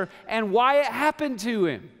Nebuchadnezzar and why it happened to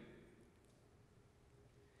him.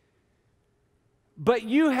 But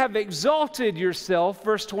you have exalted yourself,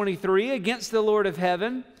 verse 23, against the Lord of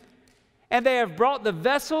heaven, and they have brought the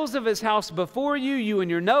vessels of his house before you. You and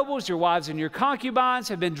your nobles, your wives and your concubines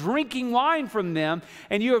have been drinking wine from them,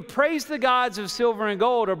 and you have praised the gods of silver and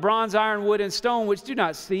gold, or bronze, iron, wood, and stone, which do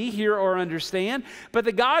not see, hear, or understand. But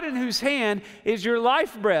the God in whose hand is your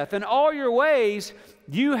life breath, and all your ways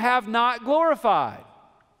you have not glorified.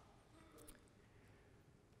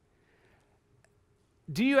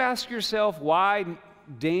 Do you ask yourself why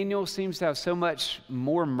Daniel seems to have so much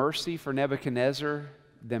more mercy for Nebuchadnezzar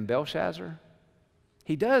than Belshazzar?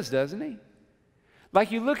 He does, doesn't he?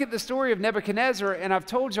 Like, you look at the story of Nebuchadnezzar, and I've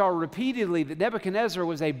told y'all repeatedly that Nebuchadnezzar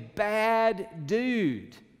was a bad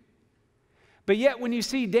dude. But yet when you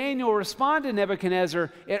see Daniel respond to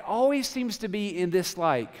Nebuchadnezzar, it always seems to be in this,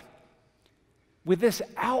 like, with this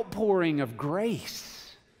outpouring of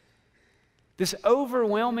grace, this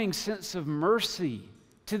overwhelming sense of mercy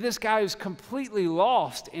to this guy who's completely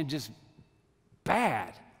lost and just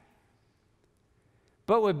bad.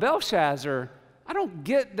 But with Belshazzar, I don't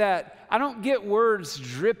get that. I don't get words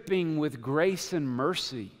dripping with grace and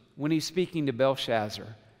mercy when he's speaking to Belshazzar.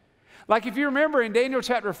 Like, if you remember in Daniel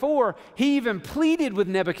chapter 4, he even pleaded with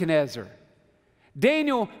Nebuchadnezzar.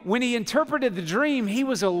 Daniel, when he interpreted the dream, he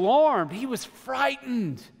was alarmed. He was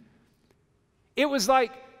frightened. It was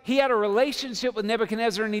like he had a relationship with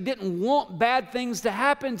Nebuchadnezzar and he didn't want bad things to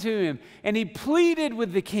happen to him. And he pleaded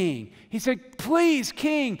with the king. He said, please,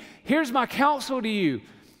 king, here's my counsel to you.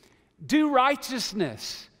 Do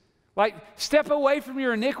righteousness. Like, step away from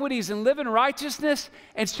your iniquities and live in righteousness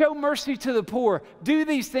and show mercy to the poor. Do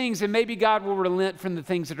these things and maybe God will relent from the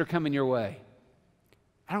things that are coming your way.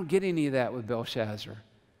 I don't get any of that with Belshazzar.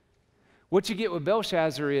 What you get with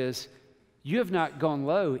Belshazzar is, you have not gone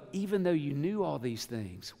low, even though you knew all these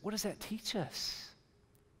things. What does that teach us?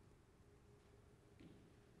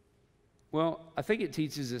 Well, I think it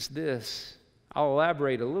teaches us this. I'll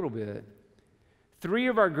elaborate a little bit. 3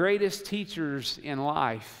 of our greatest teachers in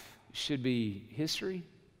life should be history,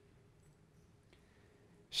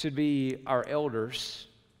 should be our elders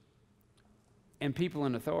and people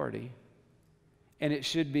in authority, and it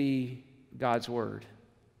should be God's Word.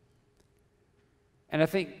 And I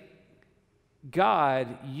think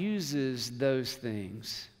God uses those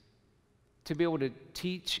things to be able to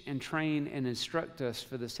teach and train and instruct us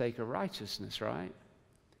for the sake of righteousness, right?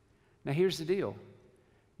 Now, here's the deal.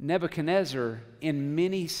 Nebuchadnezzar, in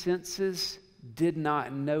many senses, did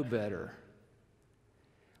not know better.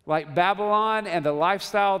 Like Babylon and the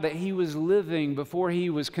lifestyle that he was living before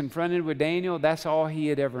he was confronted with Daniel, that's all he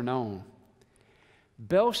had ever known.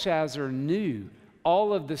 Belshazzar knew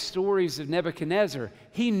all of the stories of Nebuchadnezzar.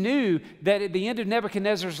 He knew that at the end of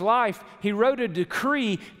Nebuchadnezzar's life, he wrote a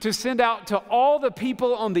decree to send out to all the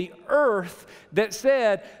people on the earth that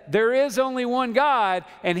said, there is only one God,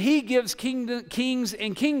 and he gives kings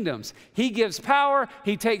and kingdoms. He gives power,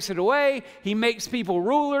 he takes it away, he makes people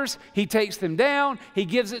rulers, he takes them down, he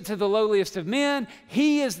gives it to the lowliest of men.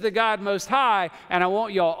 He is the God Most High, and I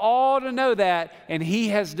want y'all all to know that, and he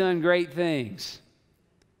has done great things.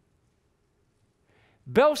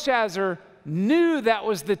 Belshazzar knew that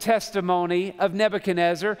was the testimony of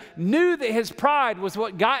Nebuchadnezzar, knew that his pride was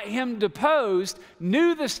what got him deposed,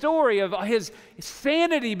 knew the story of his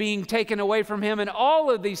sanity being taken away from him and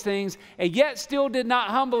all of these things, and yet still did not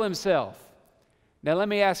humble himself. Now let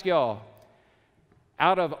me ask y'all,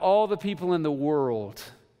 out of all the people in the world,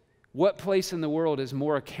 what place in the world is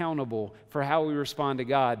more accountable for how we respond to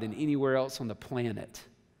God than anywhere else on the planet?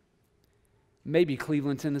 Maybe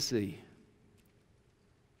Cleveland, Tennessee.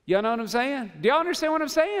 Y'all know what I'm saying? Do y'all understand what I'm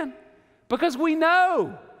saying? Because we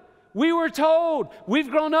know. We were told. We've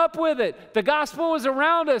grown up with it. The gospel was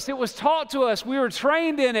around us. It was taught to us. We were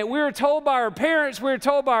trained in it. We were told by our parents. We were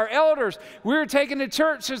told by our elders. We were taken to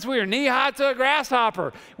church since we were knee-high to a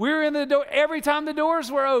grasshopper. We were in the door every time the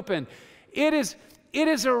doors were open. It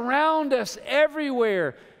is around us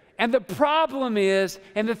everywhere. And the problem is,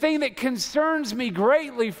 and the thing that concerns me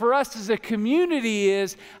greatly for us as a community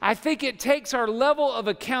is, I think it takes our level of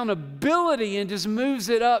accountability and just moves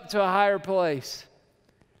it up to a higher place.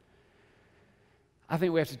 I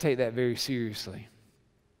think we have to take that very seriously.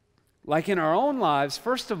 Like in our own lives,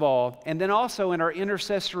 first of all, and then also in our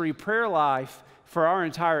intercessory prayer life for our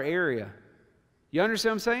entire area. You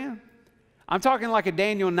understand what I'm saying? I'm talking like a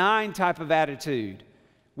Daniel 9 type of attitude,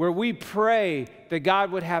 where we pray that God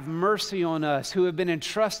would have mercy on us who have been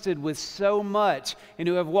entrusted with so much and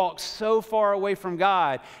who have walked so far away from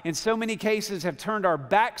God. In so many cases have turned our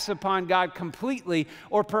backs upon God completely,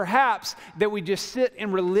 or perhaps that we just sit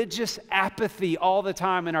in religious apathy all the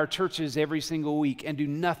time in our churches every single week and do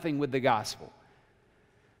nothing with the gospel.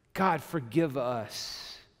 God, forgive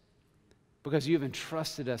us because you have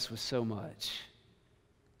entrusted us with so much.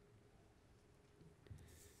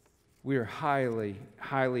 We are highly,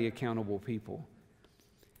 highly accountable people.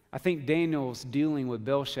 I think Daniel's dealing with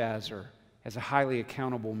Belshazzar as a highly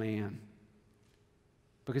accountable man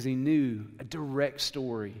because he knew a direct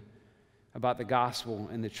story about the gospel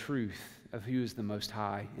and the truth of who is the Most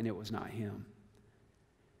High, and it was not him.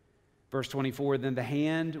 Verse 24, then the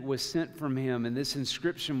hand was sent from him, and this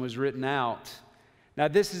inscription was written out. Now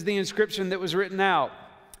this is the inscription that was written out.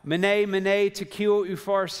 Mene, mene, tekel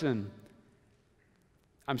upharsin.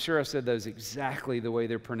 I'm sure I said those exactly the way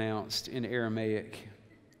they're pronounced in Aramaic.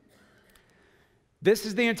 This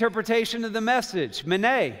is the interpretation of the message.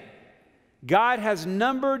 Mene, God has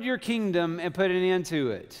numbered your kingdom and put an end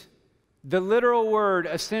to it. The literal word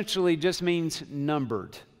essentially just means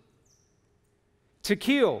numbered.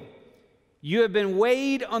 Tekel, you have been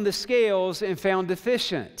weighed on the scales and found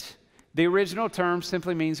deficient. The original term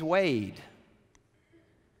simply means weighed.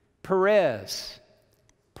 Perez.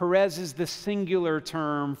 Perez is the singular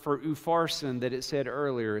term for upharsin that it said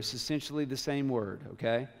earlier. It's essentially the same word,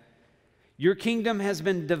 okay? Your kingdom has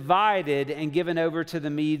been divided and given over to the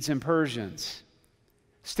Medes and Persians.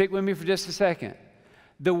 Stick with me for just a second.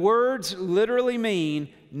 The words literally mean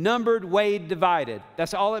numbered, weighed, divided.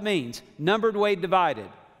 That's all it means. Numbered, weighed, divided.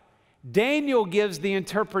 Daniel gives the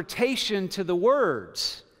interpretation to the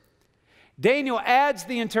words. Daniel adds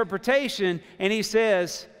the interpretation and he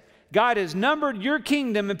says, God has numbered your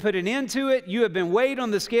kingdom and put an end to it. You have been weighed on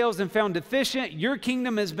the scales and found deficient. Your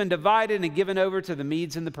kingdom has been divided and given over to the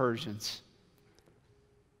Medes and the Persians.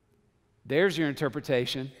 There's your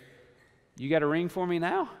interpretation. You got a ring for me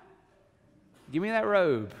now? Give me that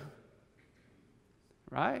robe.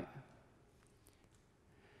 Right?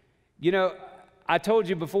 You know, I told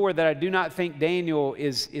you before that I do not think Daniel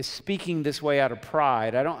is speaking this way out of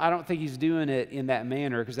pride. I don't think he's doing it in that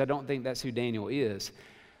manner because I don't think that's who Daniel is.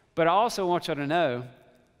 But I also want you to know,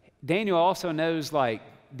 Daniel also knows, like,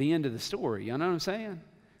 the end of the story. You know what I'm saying?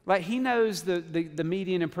 Like, he knows the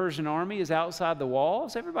Median and Persian army is outside the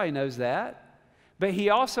walls. Everybody knows that. But he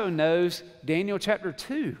also knows Daniel chapter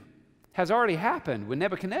 2 has already happened with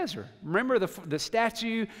Nebuchadnezzar. Remember the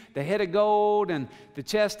statue, the head of gold, and the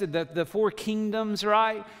chest of the four kingdoms,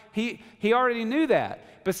 right? He already knew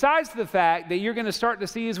that. Besides the fact that you're going to start to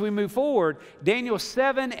see as we move forward, Daniel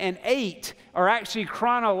 7 and 8 are actually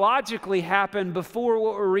chronologically happened before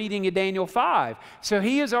what we're reading in Daniel 5. So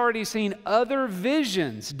he has already seen other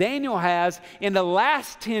visions Daniel has in the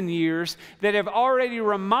last 10 years that have already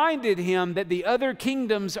reminded him that the other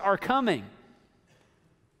kingdoms are coming.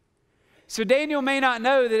 So Daniel may not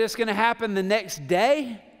know that it's going to happen the next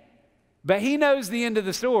day, but he knows the end of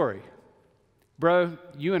the story. Bro,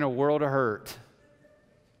 you in a world of hurt.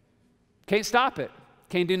 Can't stop it.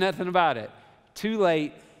 Can't do nothing about it. Too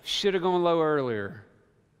late. Should have gone low earlier.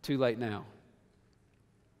 Too late now.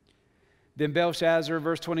 Then Belshazzar,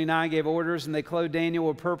 verse 29, gave orders, and they clothed Daniel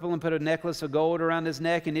with purple and put a necklace of gold around his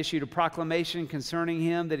neck and issued a proclamation concerning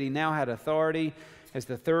him that he now had authority as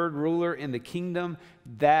the third ruler in the kingdom.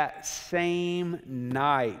 That same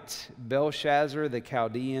night, Belshazzar the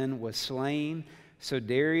Chaldean was slain. So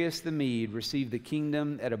Darius the Mede received the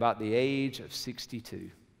kingdom at about the age of 62.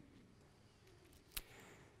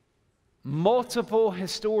 Multiple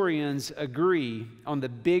historians agree on the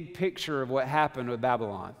big picture of what happened with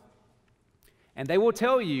Babylon. And they will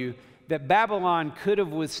tell you that Babylon could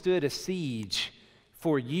have withstood a siege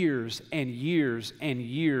for years and years and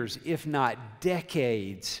years, if not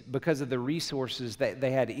decades, because of the resources that they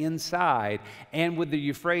had inside, and with the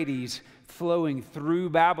Euphrates flowing through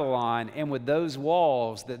Babylon, and with those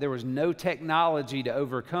walls that there was no technology to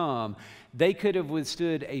overcome, they could have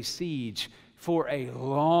withstood a siege for a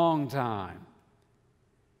long time.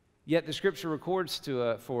 Yet the scripture records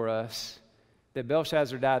for us that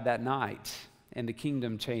Belshazzar died that night and the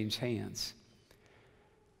kingdom changed hands.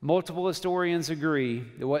 Multiple historians agree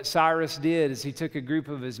that what Cyrus did is he took a group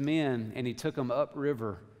of his men and he took them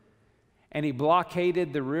upriver. And he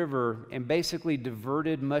blockaded the river and basically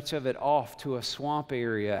diverted much of it off to a swamp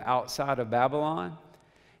area outside of Babylon.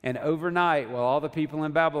 And overnight, while all the people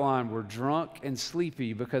in Babylon were drunk and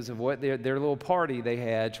sleepy because of what their little party they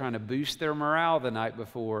had, trying to boost their morale the night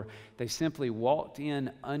before, they simply walked in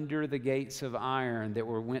under the gates of iron that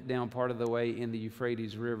went down part of the way in the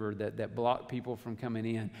Euphrates River that blocked people from coming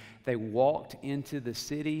in. They walked into the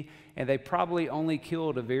city, and they probably only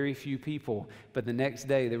killed a very few people. But the next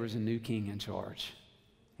day, there was a new king in charge,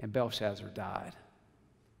 and Belshazzar died.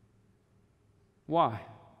 Why?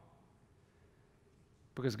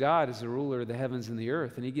 Because God is the ruler of the heavens and the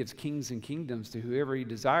earth, and he gives kings and kingdoms to whoever he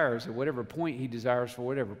desires at whatever point he desires for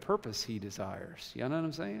whatever purpose he desires. You know what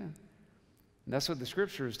I'm saying? And that's what the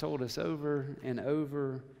scripture has told us over and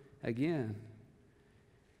over again.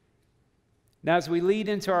 Now, as we lead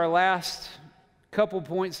into our last couple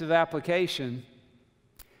points of application,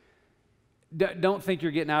 don't think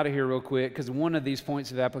you're getting out of here real quick, because one of these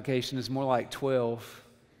points of application is more like 12.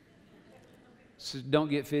 So don't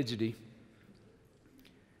get fidgety.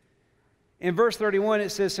 In verse 31, it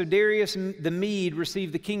says, so Darius the Mede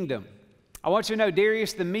received the kingdom. I want you to know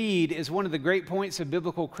Darius the Mede is one of the great points of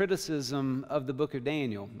biblical criticism of the book of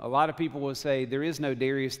Daniel. A lot of people will say there is no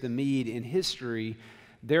Darius the Mede in history.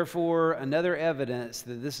 Therefore, another evidence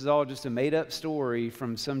that this is all just a made-up story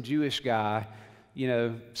from some Jewish guy,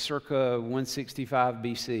 circa 165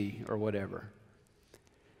 BC or whatever.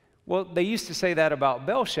 Well, they used to say that about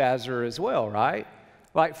Belshazzar as well, right?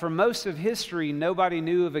 Like, for most of history, nobody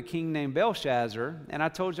knew of a king named Belshazzar. And I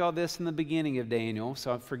told y'all this in the beginning of Daniel,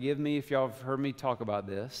 so forgive me if y'all have heard me talk about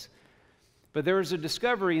this. But there was a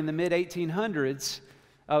discovery in the mid-1800s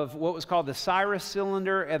of what was called the Cyrus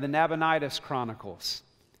Cylinder and the Nabonidus Chronicles.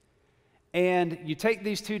 And you take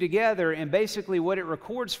these two together, and basically what it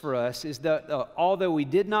records for us is that although we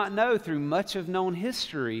did not know through much of known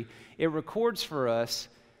history, it records for us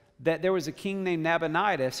that there was a king named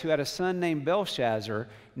Nabonidus who had a son named Belshazzar.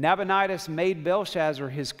 Nabonidus made Belshazzar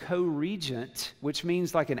his co-regent, which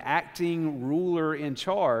means like an acting ruler in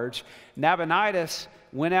charge. Nabonidus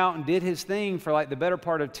went out and did his thing for like the better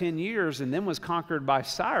part of 10 years and then was conquered by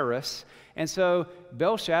Cyrus. And so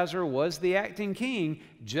Belshazzar was the acting king,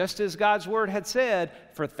 just as God's word had said,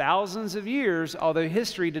 for thousands of years, although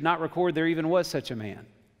history did not record there even was such a man.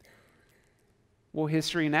 Well,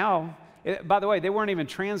 history now... By the way, they weren't even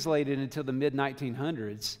translated until the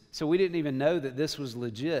mid-1900s, so we didn't even know that this was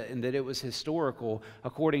legit and that it was historical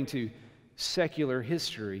according to secular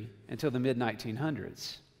history until the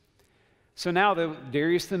mid-1900s. So now the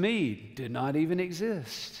Darius the Mede did not even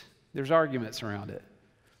exist. There's arguments around it.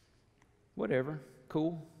 Whatever,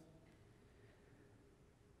 cool.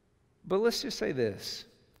 But let's just say this.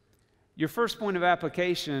 Your first point of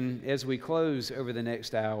application as we close over the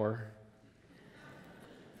next hour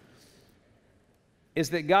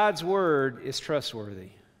is that God's word is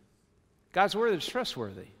trustworthy. God's word is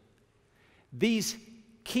trustworthy. These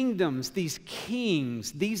kingdoms, these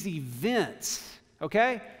kings, these events,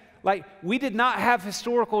 okay? Like, we did not have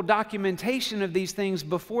historical documentation of these things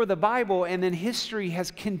before the Bible, and then history has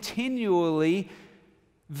continually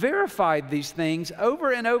verified these things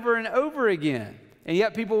over and over and over again. And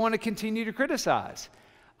yet people want to continue to criticize.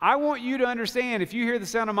 I want you to understand, if you hear the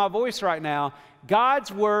sound of my voice right now,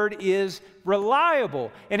 God's word is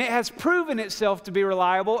reliable, and it has proven itself to be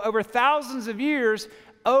reliable over thousands of years,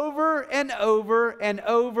 over and over and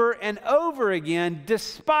over and over again,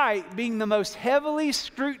 despite being the most heavily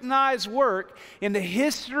scrutinized work in the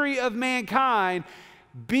history of mankind,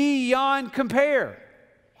 beyond compare.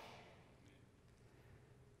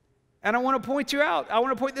 And I want to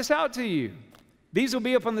point this out to you. These will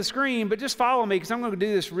be up on the screen, but just follow me because I'm going to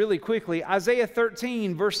do this really quickly. Isaiah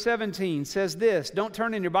 13, verse 17 says this. Don't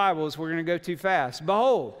turn in your Bibles. We're going to go too fast.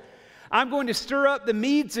 Behold, I'm going to stir up the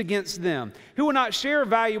Medes against them, who will not share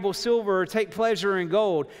valuable silver or take pleasure in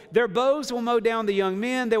gold. Their bows will mow down the young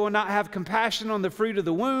men. They will not have compassion on the fruit of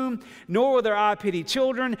the womb, nor will their eye pity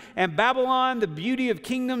children. And Babylon, the beauty of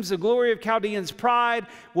kingdoms, the glory of Chaldeans' pride,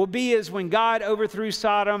 will be as when God overthrew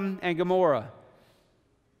Sodom and Gomorrah.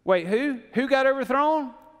 Wait, who? Who got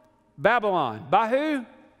overthrown? Babylon. By who?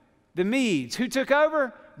 The Medes. Who took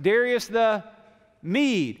over? Darius the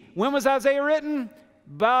Mede. When was Isaiah written?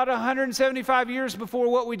 About 175 years before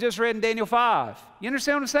what we just read in Daniel 5. You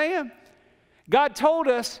understand what I'm saying? God told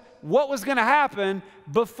us what was going to happen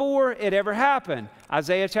before it ever happened.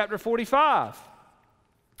 Isaiah chapter 45,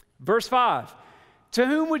 verse 5. To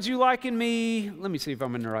whom would you liken me? Let me see if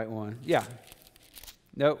I'm in the right one. Yeah.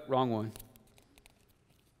 Nope, wrong one.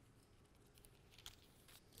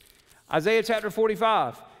 Isaiah chapter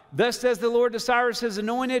 45. Thus says the Lord to Cyrus, his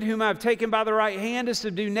anointed, whom I have taken by the right hand to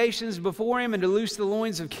subdue nations before him and to loose the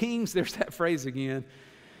loins of kings. There's that phrase again.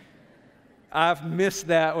 I've missed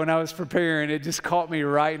that when I was preparing. It just caught me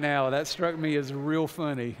right now. That struck me as real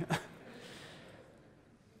funny.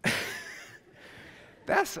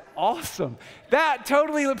 That's awesome. That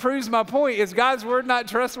totally proves my point. Is God's word not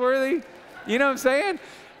trustworthy? You know what I'm saying?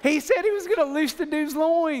 He said he was going to loose the dude's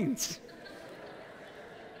loins.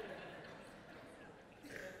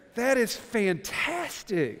 That is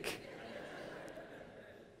fantastic.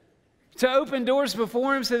 To open doors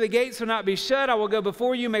before him so the gates will not be shut. I will go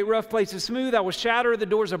before you, make rough places smooth. I will shatter the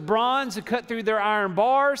doors of bronze and cut through their iron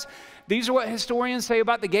bars. These are what historians say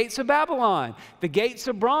about the gates of Babylon. The gates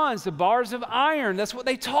of bronze, the bars of iron. That's what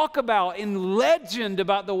they talk about in legend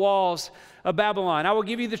about the walls of Babylon. I will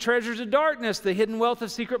give you the treasures of darkness, the hidden wealth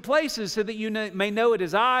of secret places, so that you may know it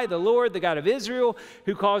is I, the Lord, the God of Israel,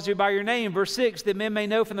 who calls you by your name. Verse 6, that men may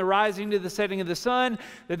know from the rising to the setting of the sun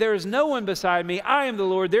that there is no one beside me. I am the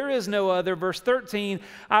Lord, there is no other. Verse 13,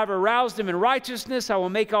 I have aroused him in righteousness. I will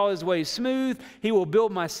make all his ways smooth. He will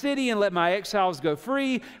build my city and let my exiles go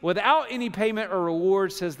free without any payment or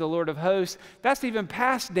reward, says the Lord of hosts. That's even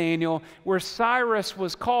past Daniel, where Cyrus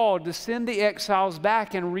was called to send the exiles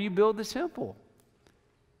back and rebuild the temple,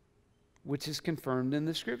 which is confirmed in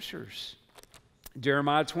the scriptures.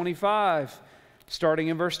 Jeremiah 25, starting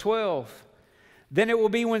in verse 12. Then it will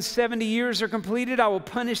be when 70 years are completed, I will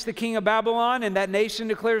punish the king of Babylon and that nation,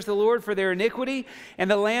 declares the Lord, for their iniquity, and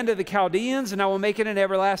the land of the Chaldeans, and I will make it an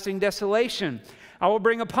everlasting desolation. I will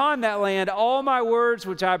bring upon that land all my words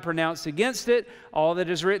which I pronounced against it, all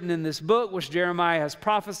that is written in this book which Jeremiah has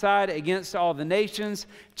prophesied against all the nations.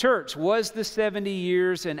 Church, was the 70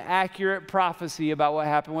 years an accurate prophecy about what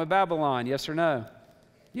happened with Babylon? Yes or no?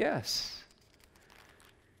 Yes.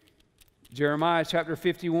 Jeremiah chapter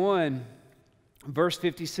 51, verse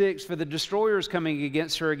 56, for the destroyer is coming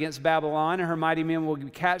against her, against Babylon, and her mighty men will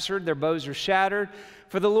be captured, their bows are shattered.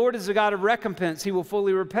 For the Lord is a God of recompense. He will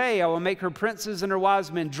fully repay. I will make her princes and her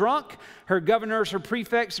wise men drunk, her governors, her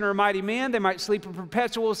prefects, and her mighty men. They might sleep a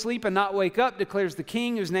perpetual sleep and not wake up, declares the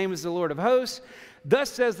King, whose name is the Lord of hosts. Thus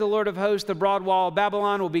says the Lord of hosts, the broad wall of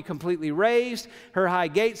Babylon will be completely razed. Her high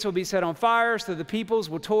gates will be set on fire, so the peoples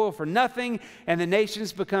will toil for nothing, and the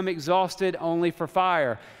nations become exhausted only for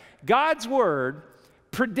fire. God's word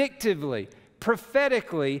predictively,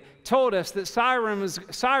 prophetically told us that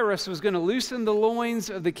Cyrus was going to loosen the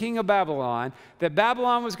loins of the king of Babylon, that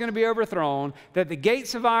Babylon was going to be overthrown, that the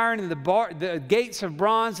gates of iron and the gates of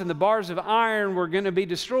bronze and the bars of iron were going to be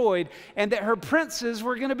destroyed, and that her princes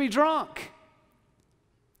were going to be drunk.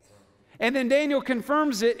 And then Daniel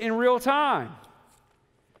confirms it in real time.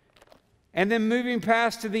 And then moving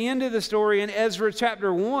past to the end of the story in Ezra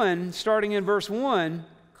chapter 1, starting in verse 1,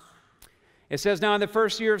 it says, now in the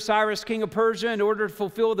first year of Cyrus, king of Persia, in order to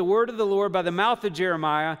fulfill the word of the Lord by the mouth of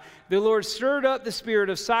Jeremiah, the Lord stirred up the spirit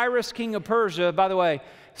of Cyrus, king of Persia. By the way,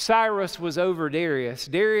 Cyrus was over Darius.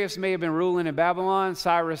 Darius may have been ruling in Babylon.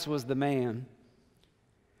 Cyrus was the man.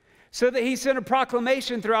 So that he sent a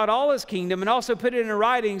proclamation throughout all his kingdom and also put it in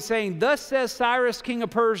writing, saying, "Thus says Cyrus, king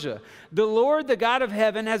of Persia, the Lord, the God of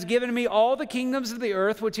heaven, has given me all the kingdoms of the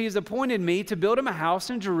earth, which he has appointed me to build him a house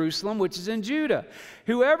in Jerusalem, which is in Judah.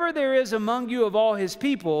 Whoever there is among you of all his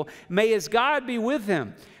people, may his God be with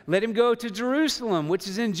him. Let him go to Jerusalem, which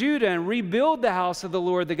is in Judah, and rebuild the house of the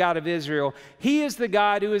Lord, the God of Israel. He is the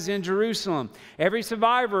God who is in Jerusalem. Every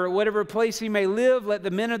survivor, at whatever place he may live, let the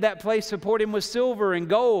men of that place support him with silver and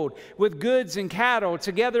gold, with goods and cattle,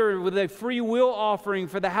 together with a free will offering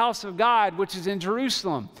for the house of God, which is in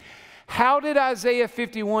Jerusalem." How did Isaiah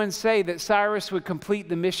 51 say that Cyrus would complete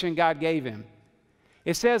the mission God gave him?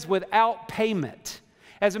 It says, without payment.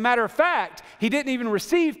 As a matter of fact, he didn't even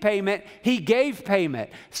receive payment, he gave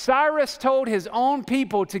payment. Cyrus told his own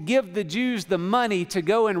people to give the Jews the money to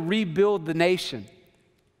go and rebuild the nation.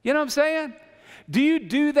 You know what I'm saying? Do you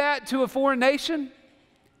do that to a foreign nation?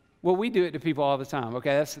 Well, we do it to people all the time.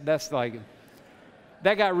 Okay, that's like,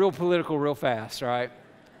 that got real political real fast, right?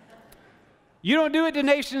 You don't do it to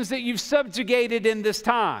nations that you've subjugated in this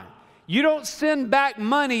time. You don't send back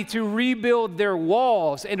money to rebuild their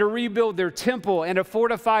walls and to rebuild their temple and to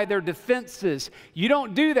fortify their defenses. You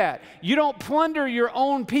don't do that. You don't plunder your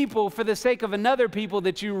own people for the sake of another people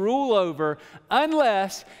that you rule over,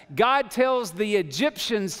 unless God tells the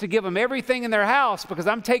Egyptians to give them everything in their house because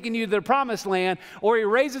I'm taking you to the promised land, or he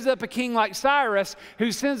raises up a king like Cyrus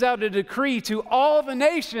who sends out a decree to all the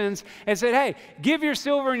nations and said, "Hey, give your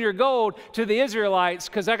silver and your gold to the Israelites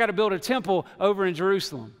because I got to build a temple over in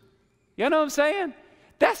Jerusalem." You know what I'm saying?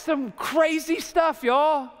 That's some crazy stuff,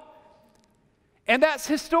 y'all. And that's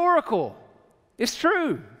historical. It's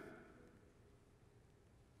true.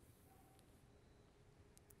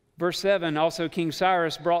 Verse 7, also King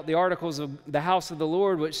Cyrus brought the articles of the house of the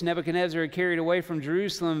Lord, which Nebuchadnezzar had carried away from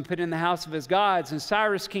Jerusalem and put in the house of his gods. And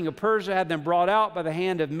Cyrus, king of Persia, had them brought out by the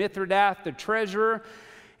hand of Mithridath, the treasurer.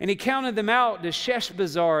 And he counted them out to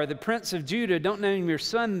Sheshbazzar, the prince of Judah. Don't name your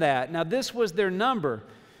son that. Now this was their number: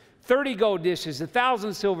 30 gold dishes,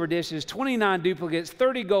 1,000 silver dishes, 29 duplicates,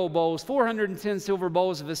 30 gold bowls, 410 silver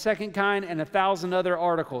bowls of a second kind, and 1,000 other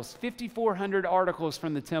articles. 5,400 articles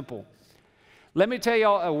from the temple. Let me tell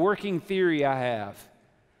y'all a working theory I have.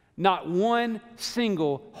 Not one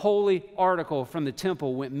single holy article from the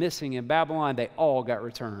temple went missing in Babylon. They all got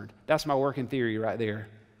returned. That's my working theory right there.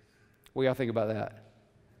 What do y'all think about that?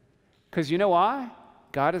 Because you know why?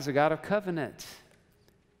 God is a God of covenant.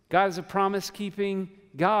 God is a promise-keeping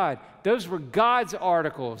God. Those were God's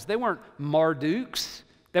articles. They weren't Marduk's.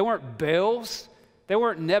 They weren't Baal's. They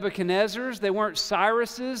weren't Nebuchadnezzar's. They weren't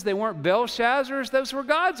Cyrus's. They weren't Belshazzar's. Those were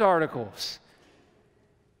God's articles.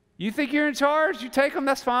 You think you're in charge? You take them,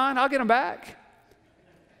 that's fine. I'll get them back.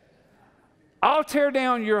 I'll tear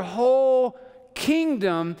down your whole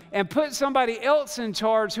kingdom and put somebody else in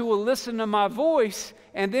charge who will listen to my voice,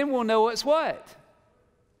 and then we'll know what's what.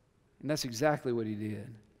 And that's exactly what he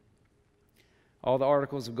did. All the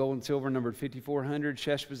articles of gold and silver numbered 5,400.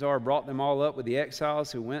 Sheshbazzar brought them all up with the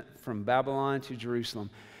exiles who went from Babylon to Jerusalem.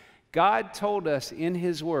 God told us in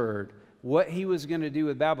his word what he was going to do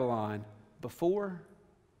with Babylon before,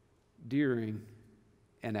 during,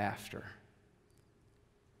 and after.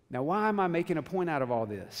 Now, why am I making a point out of all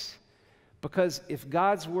this? Because if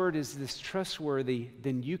God's word is this trustworthy,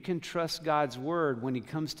 then you can trust God's word when he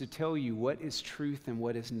comes to tell you what is truth and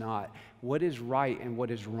what is not, what is right and what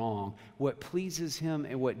is wrong, what pleases him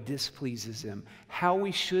and what displeases him, how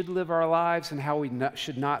we should live our lives and how we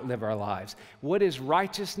should not live our lives, what is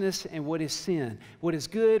righteousness and what is sin, what is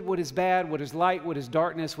good, what is bad, what is light, what is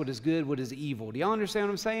darkness, what is good, what is evil. Do y'all understand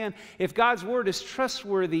what I'm saying? If God's word is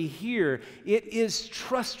trustworthy here, it is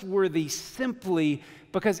trustworthy simply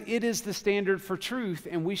because it is the standard for truth,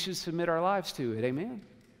 and we should submit our lives to it. Amen?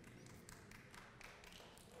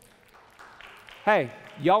 Hey,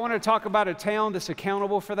 y'all want to talk about a town that's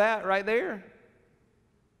accountable for that right there?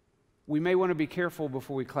 We may want to be careful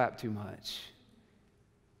before we clap too much.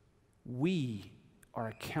 We are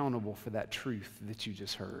accountable for that truth that you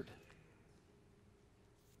just heard.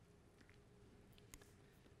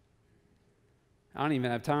 I don't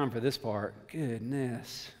even have time for this part.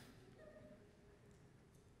 Goodness.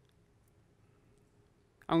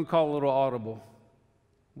 I'm going to call a little audible.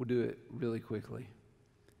 We'll do it really quickly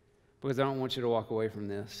because I don't want you to walk away from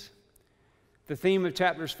this. The theme of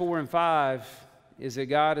chapters 4 and 5 is that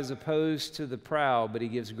God is opposed to the proud, but he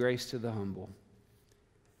gives grace to the humble.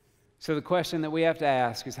 So the question that we have to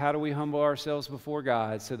ask is, how do we humble ourselves before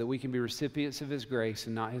God so that we can be recipients of his grace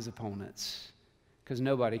and not his opponents? Because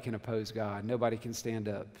nobody can oppose God. Nobody can stand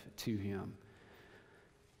up to him.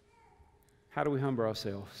 How do we humble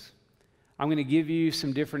ourselves? I'm going to give you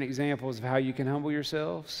some different examples of how you can humble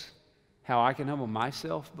yourselves. how I can humble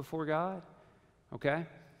myself before God, okay?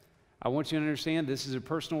 I want you to understand this is a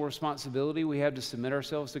personal responsibility we have to submit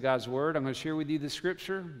ourselves to God's Word. I'm going to share with you the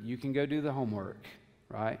Scripture. You can go do the homework,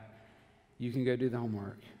 right? You can go do the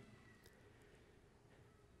homework.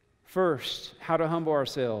 First, how to humble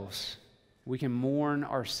ourselves. We can mourn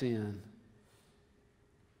our sin.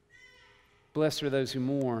 Blessed are those who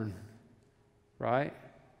mourn, right?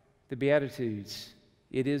 The Beatitudes.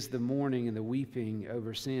 It is the mourning and the weeping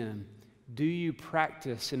over sin. Do you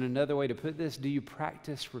practice, and another way to put this, do you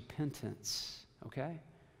practice repentance? Okay?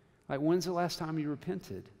 Like, when's the last time you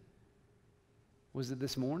repented? Was it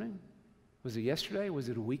this morning? Was it yesterday? Was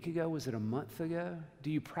it a week ago? Was it a month ago? Do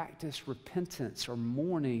you practice repentance or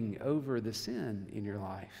mourning over the sin in your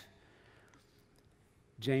life?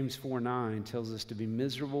 James 4:9 tells us to be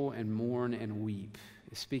miserable and mourn and weep.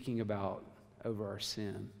 It's speaking about over our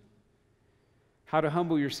sin. How to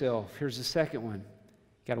humble yourself. Here's the second one.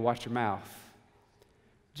 You got to watch your mouth.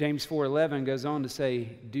 James 4:11 goes on to say,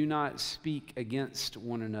 do not speak against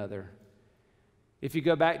one another. If you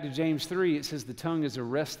go back to James 3, it says the tongue is a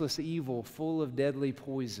restless evil full of deadly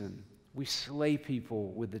poison. We slay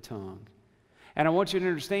people with the tongue. And I want you to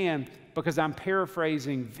understand, because I'm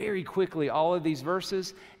paraphrasing very quickly all of these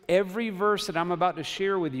verses, every verse that I'm about to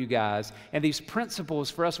share with you guys, and these principles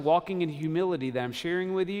for us walking in humility that I'm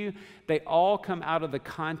sharing with you, they all come out of the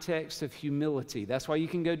context of humility. That's why you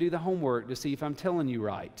can go do the homework to see if I'm telling you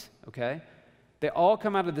right, okay? They all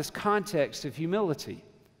come out of this context of humility.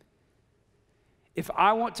 If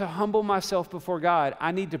I want to humble myself before God,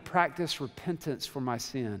 I need to practice repentance for my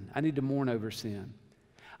sin. I need to mourn over sin.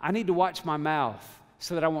 I need to watch my mouth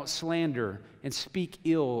so that I won't slander and speak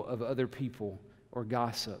ill of other people or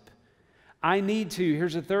gossip. I need to,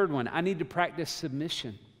 here's a third one, I need to practice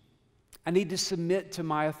submission. I need to submit to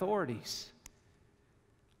my authorities.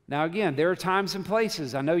 Now again, there are times and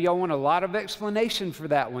places, I know y'all want a lot of explanation for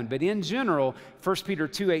that one, but in general, 1 Peter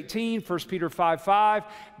 2:18, 1 Peter 5:5,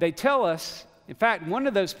 they tell us, in fact, one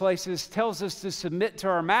of those places tells us to submit to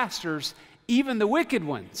our masters, even the wicked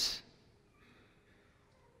ones.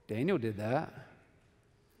 Daniel did that.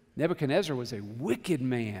 Nebuchadnezzar was a wicked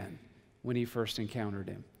man when he first encountered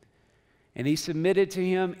him. And he submitted to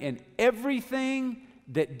him in everything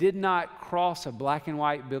that did not cross a black and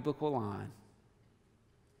white biblical line.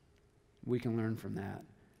 We can learn from that.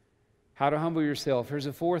 How to humble yourself. Here's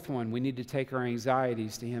a fourth one. We need to take our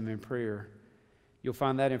anxieties to him in prayer. You'll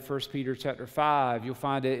find that in 1 Peter chapter 5. You'll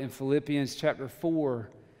find it in Philippians chapter 4.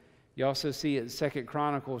 You also see it in 2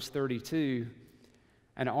 Chronicles 32.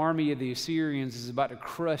 An army of the Assyrians is about to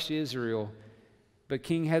crush Israel. But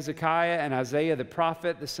King Hezekiah and Isaiah the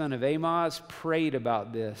prophet, the son of Amoz, prayed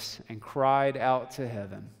about this and cried out to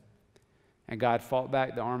heaven. And God fought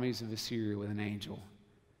back the armies of Assyria with an angel.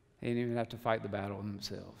 They didn't even have to fight the battle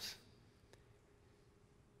themselves.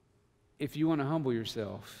 If you want to humble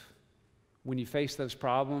yourself, when you face those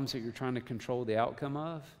problems that you're trying to control the outcome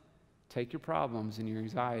of, take your problems and your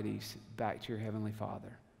anxieties back to your Heavenly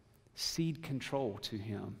Father. Cede control to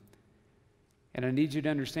him. And I need you to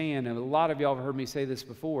understand, and a lot of y'all have heard me say this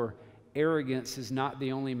before, arrogance is not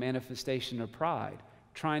the only manifestation of pride.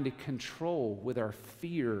 Trying to control with our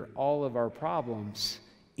fear all of our problems,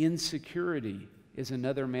 insecurity is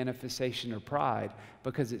another manifestation of pride,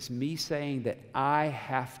 because it's me saying that I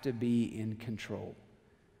have to be in control.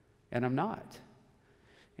 And I'm not.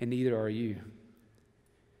 And neither are you.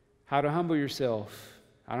 How to humble yourself.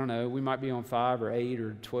 I don't know, we might be on 5 or 8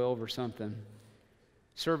 or 12 or something.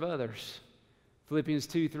 Serve others. Philippians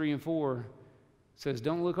 2:3-4 says,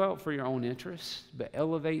 don't look out for your own interests, but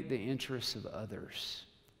elevate the interests of others.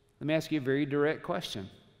 Let me ask you a very direct question.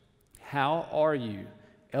 How are you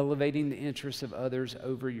elevating the interests of others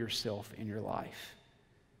over yourself in your life?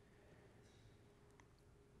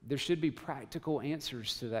 There should be practical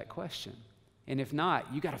answers to that question. And if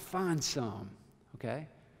not, you got to find some, okay?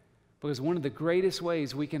 Because one of the greatest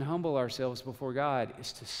ways we can humble ourselves before God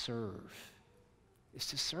is to serve. Is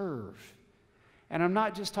to serve. And I'm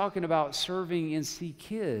not just talking about serving NC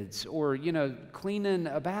Kids or, cleaning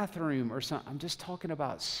a bathroom or something. I'm just talking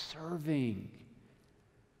about serving.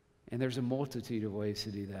 And there's a multitude of ways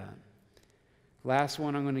to do that. Last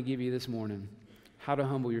one I'm going to give you this morning. How to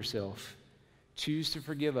humble yourself. Choose to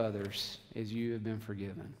forgive others as you have been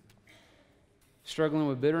forgiven. Struggling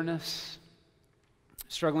with bitterness,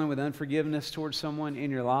 struggling with unforgiveness towards someone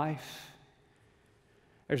in your life,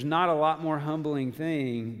 there's not a lot more humbling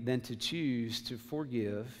thing than to choose to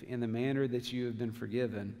forgive in the manner that you have been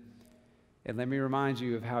forgiven. And let me remind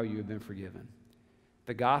you of how you have been forgiven.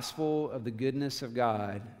 The gospel of the goodness of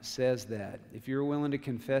God says that if you're willing to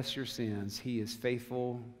confess your sins, He is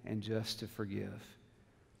faithful and just to forgive.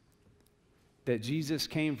 that Jesus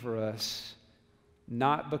came for us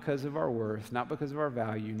not because of our worth, not because of our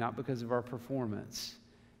value, not because of our performance,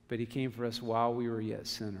 but he came for us while we were yet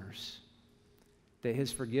sinners. That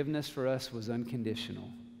his forgiveness for us was unconditional,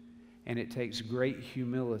 and it takes great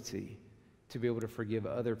humility to be able to forgive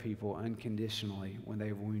other people unconditionally when they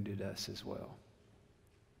have wounded us as well.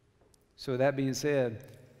 So with that being said,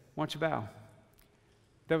 why don't you bow?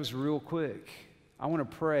 That was real quick. I want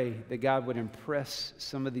to pray that God would impress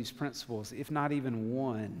some of these principles, if not even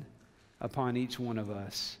one, upon each one of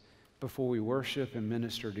us before we worship and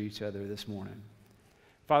minister to each other this morning.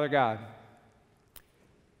 Father God,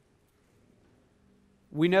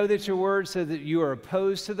 we know that your word says that you are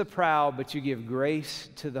opposed to the proud, but you give grace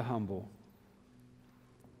to the humble.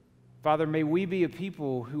 Father, may we be a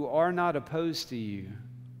people who are not opposed to you,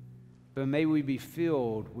 but may we be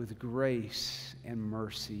filled with grace and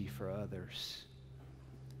mercy for others.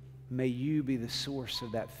 May you be the source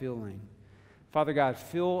of that filling. Father God,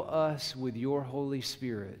 fill us with your Holy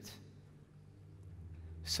Spirit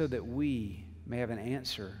so that we may have an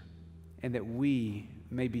answer and that we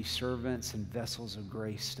may be servants and vessels of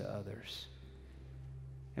grace to others.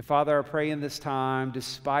 And Father, I pray in this time,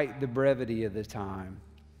 despite the brevity of the time,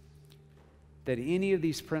 that any of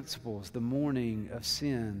these principles, the mourning of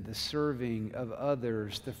sin, the serving of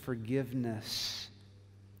others, the forgiveness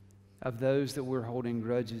of those that we're holding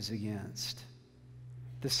grudges against,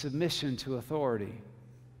 the submission to authority,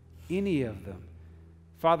 any of them.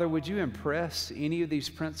 Father, would you impress any of these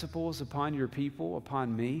principles upon your people,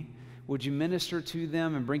 upon me? Would you minister to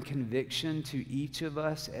them and bring conviction to each of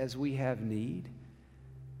us as we have need?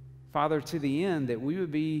 Father, to the end that we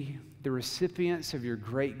would be the recipients of your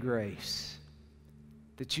great grace,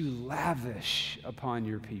 that you lavish upon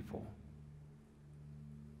your people.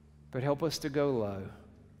 But help us to go low.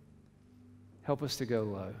 Help us to go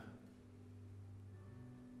low.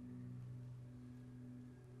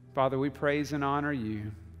 Father, we praise and honor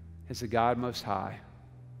you as the God Most High,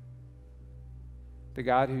 the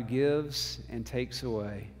God who gives and takes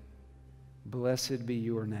away. Blessed be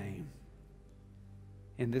your name.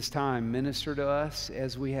 In this time, minister to us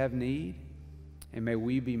as we have need, and may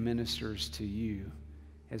we be ministers to you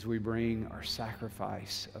as we bring our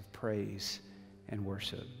sacrifice of praise and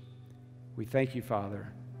worship. We thank you,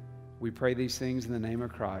 Father. We pray these things in the name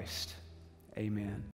of Christ. Amen.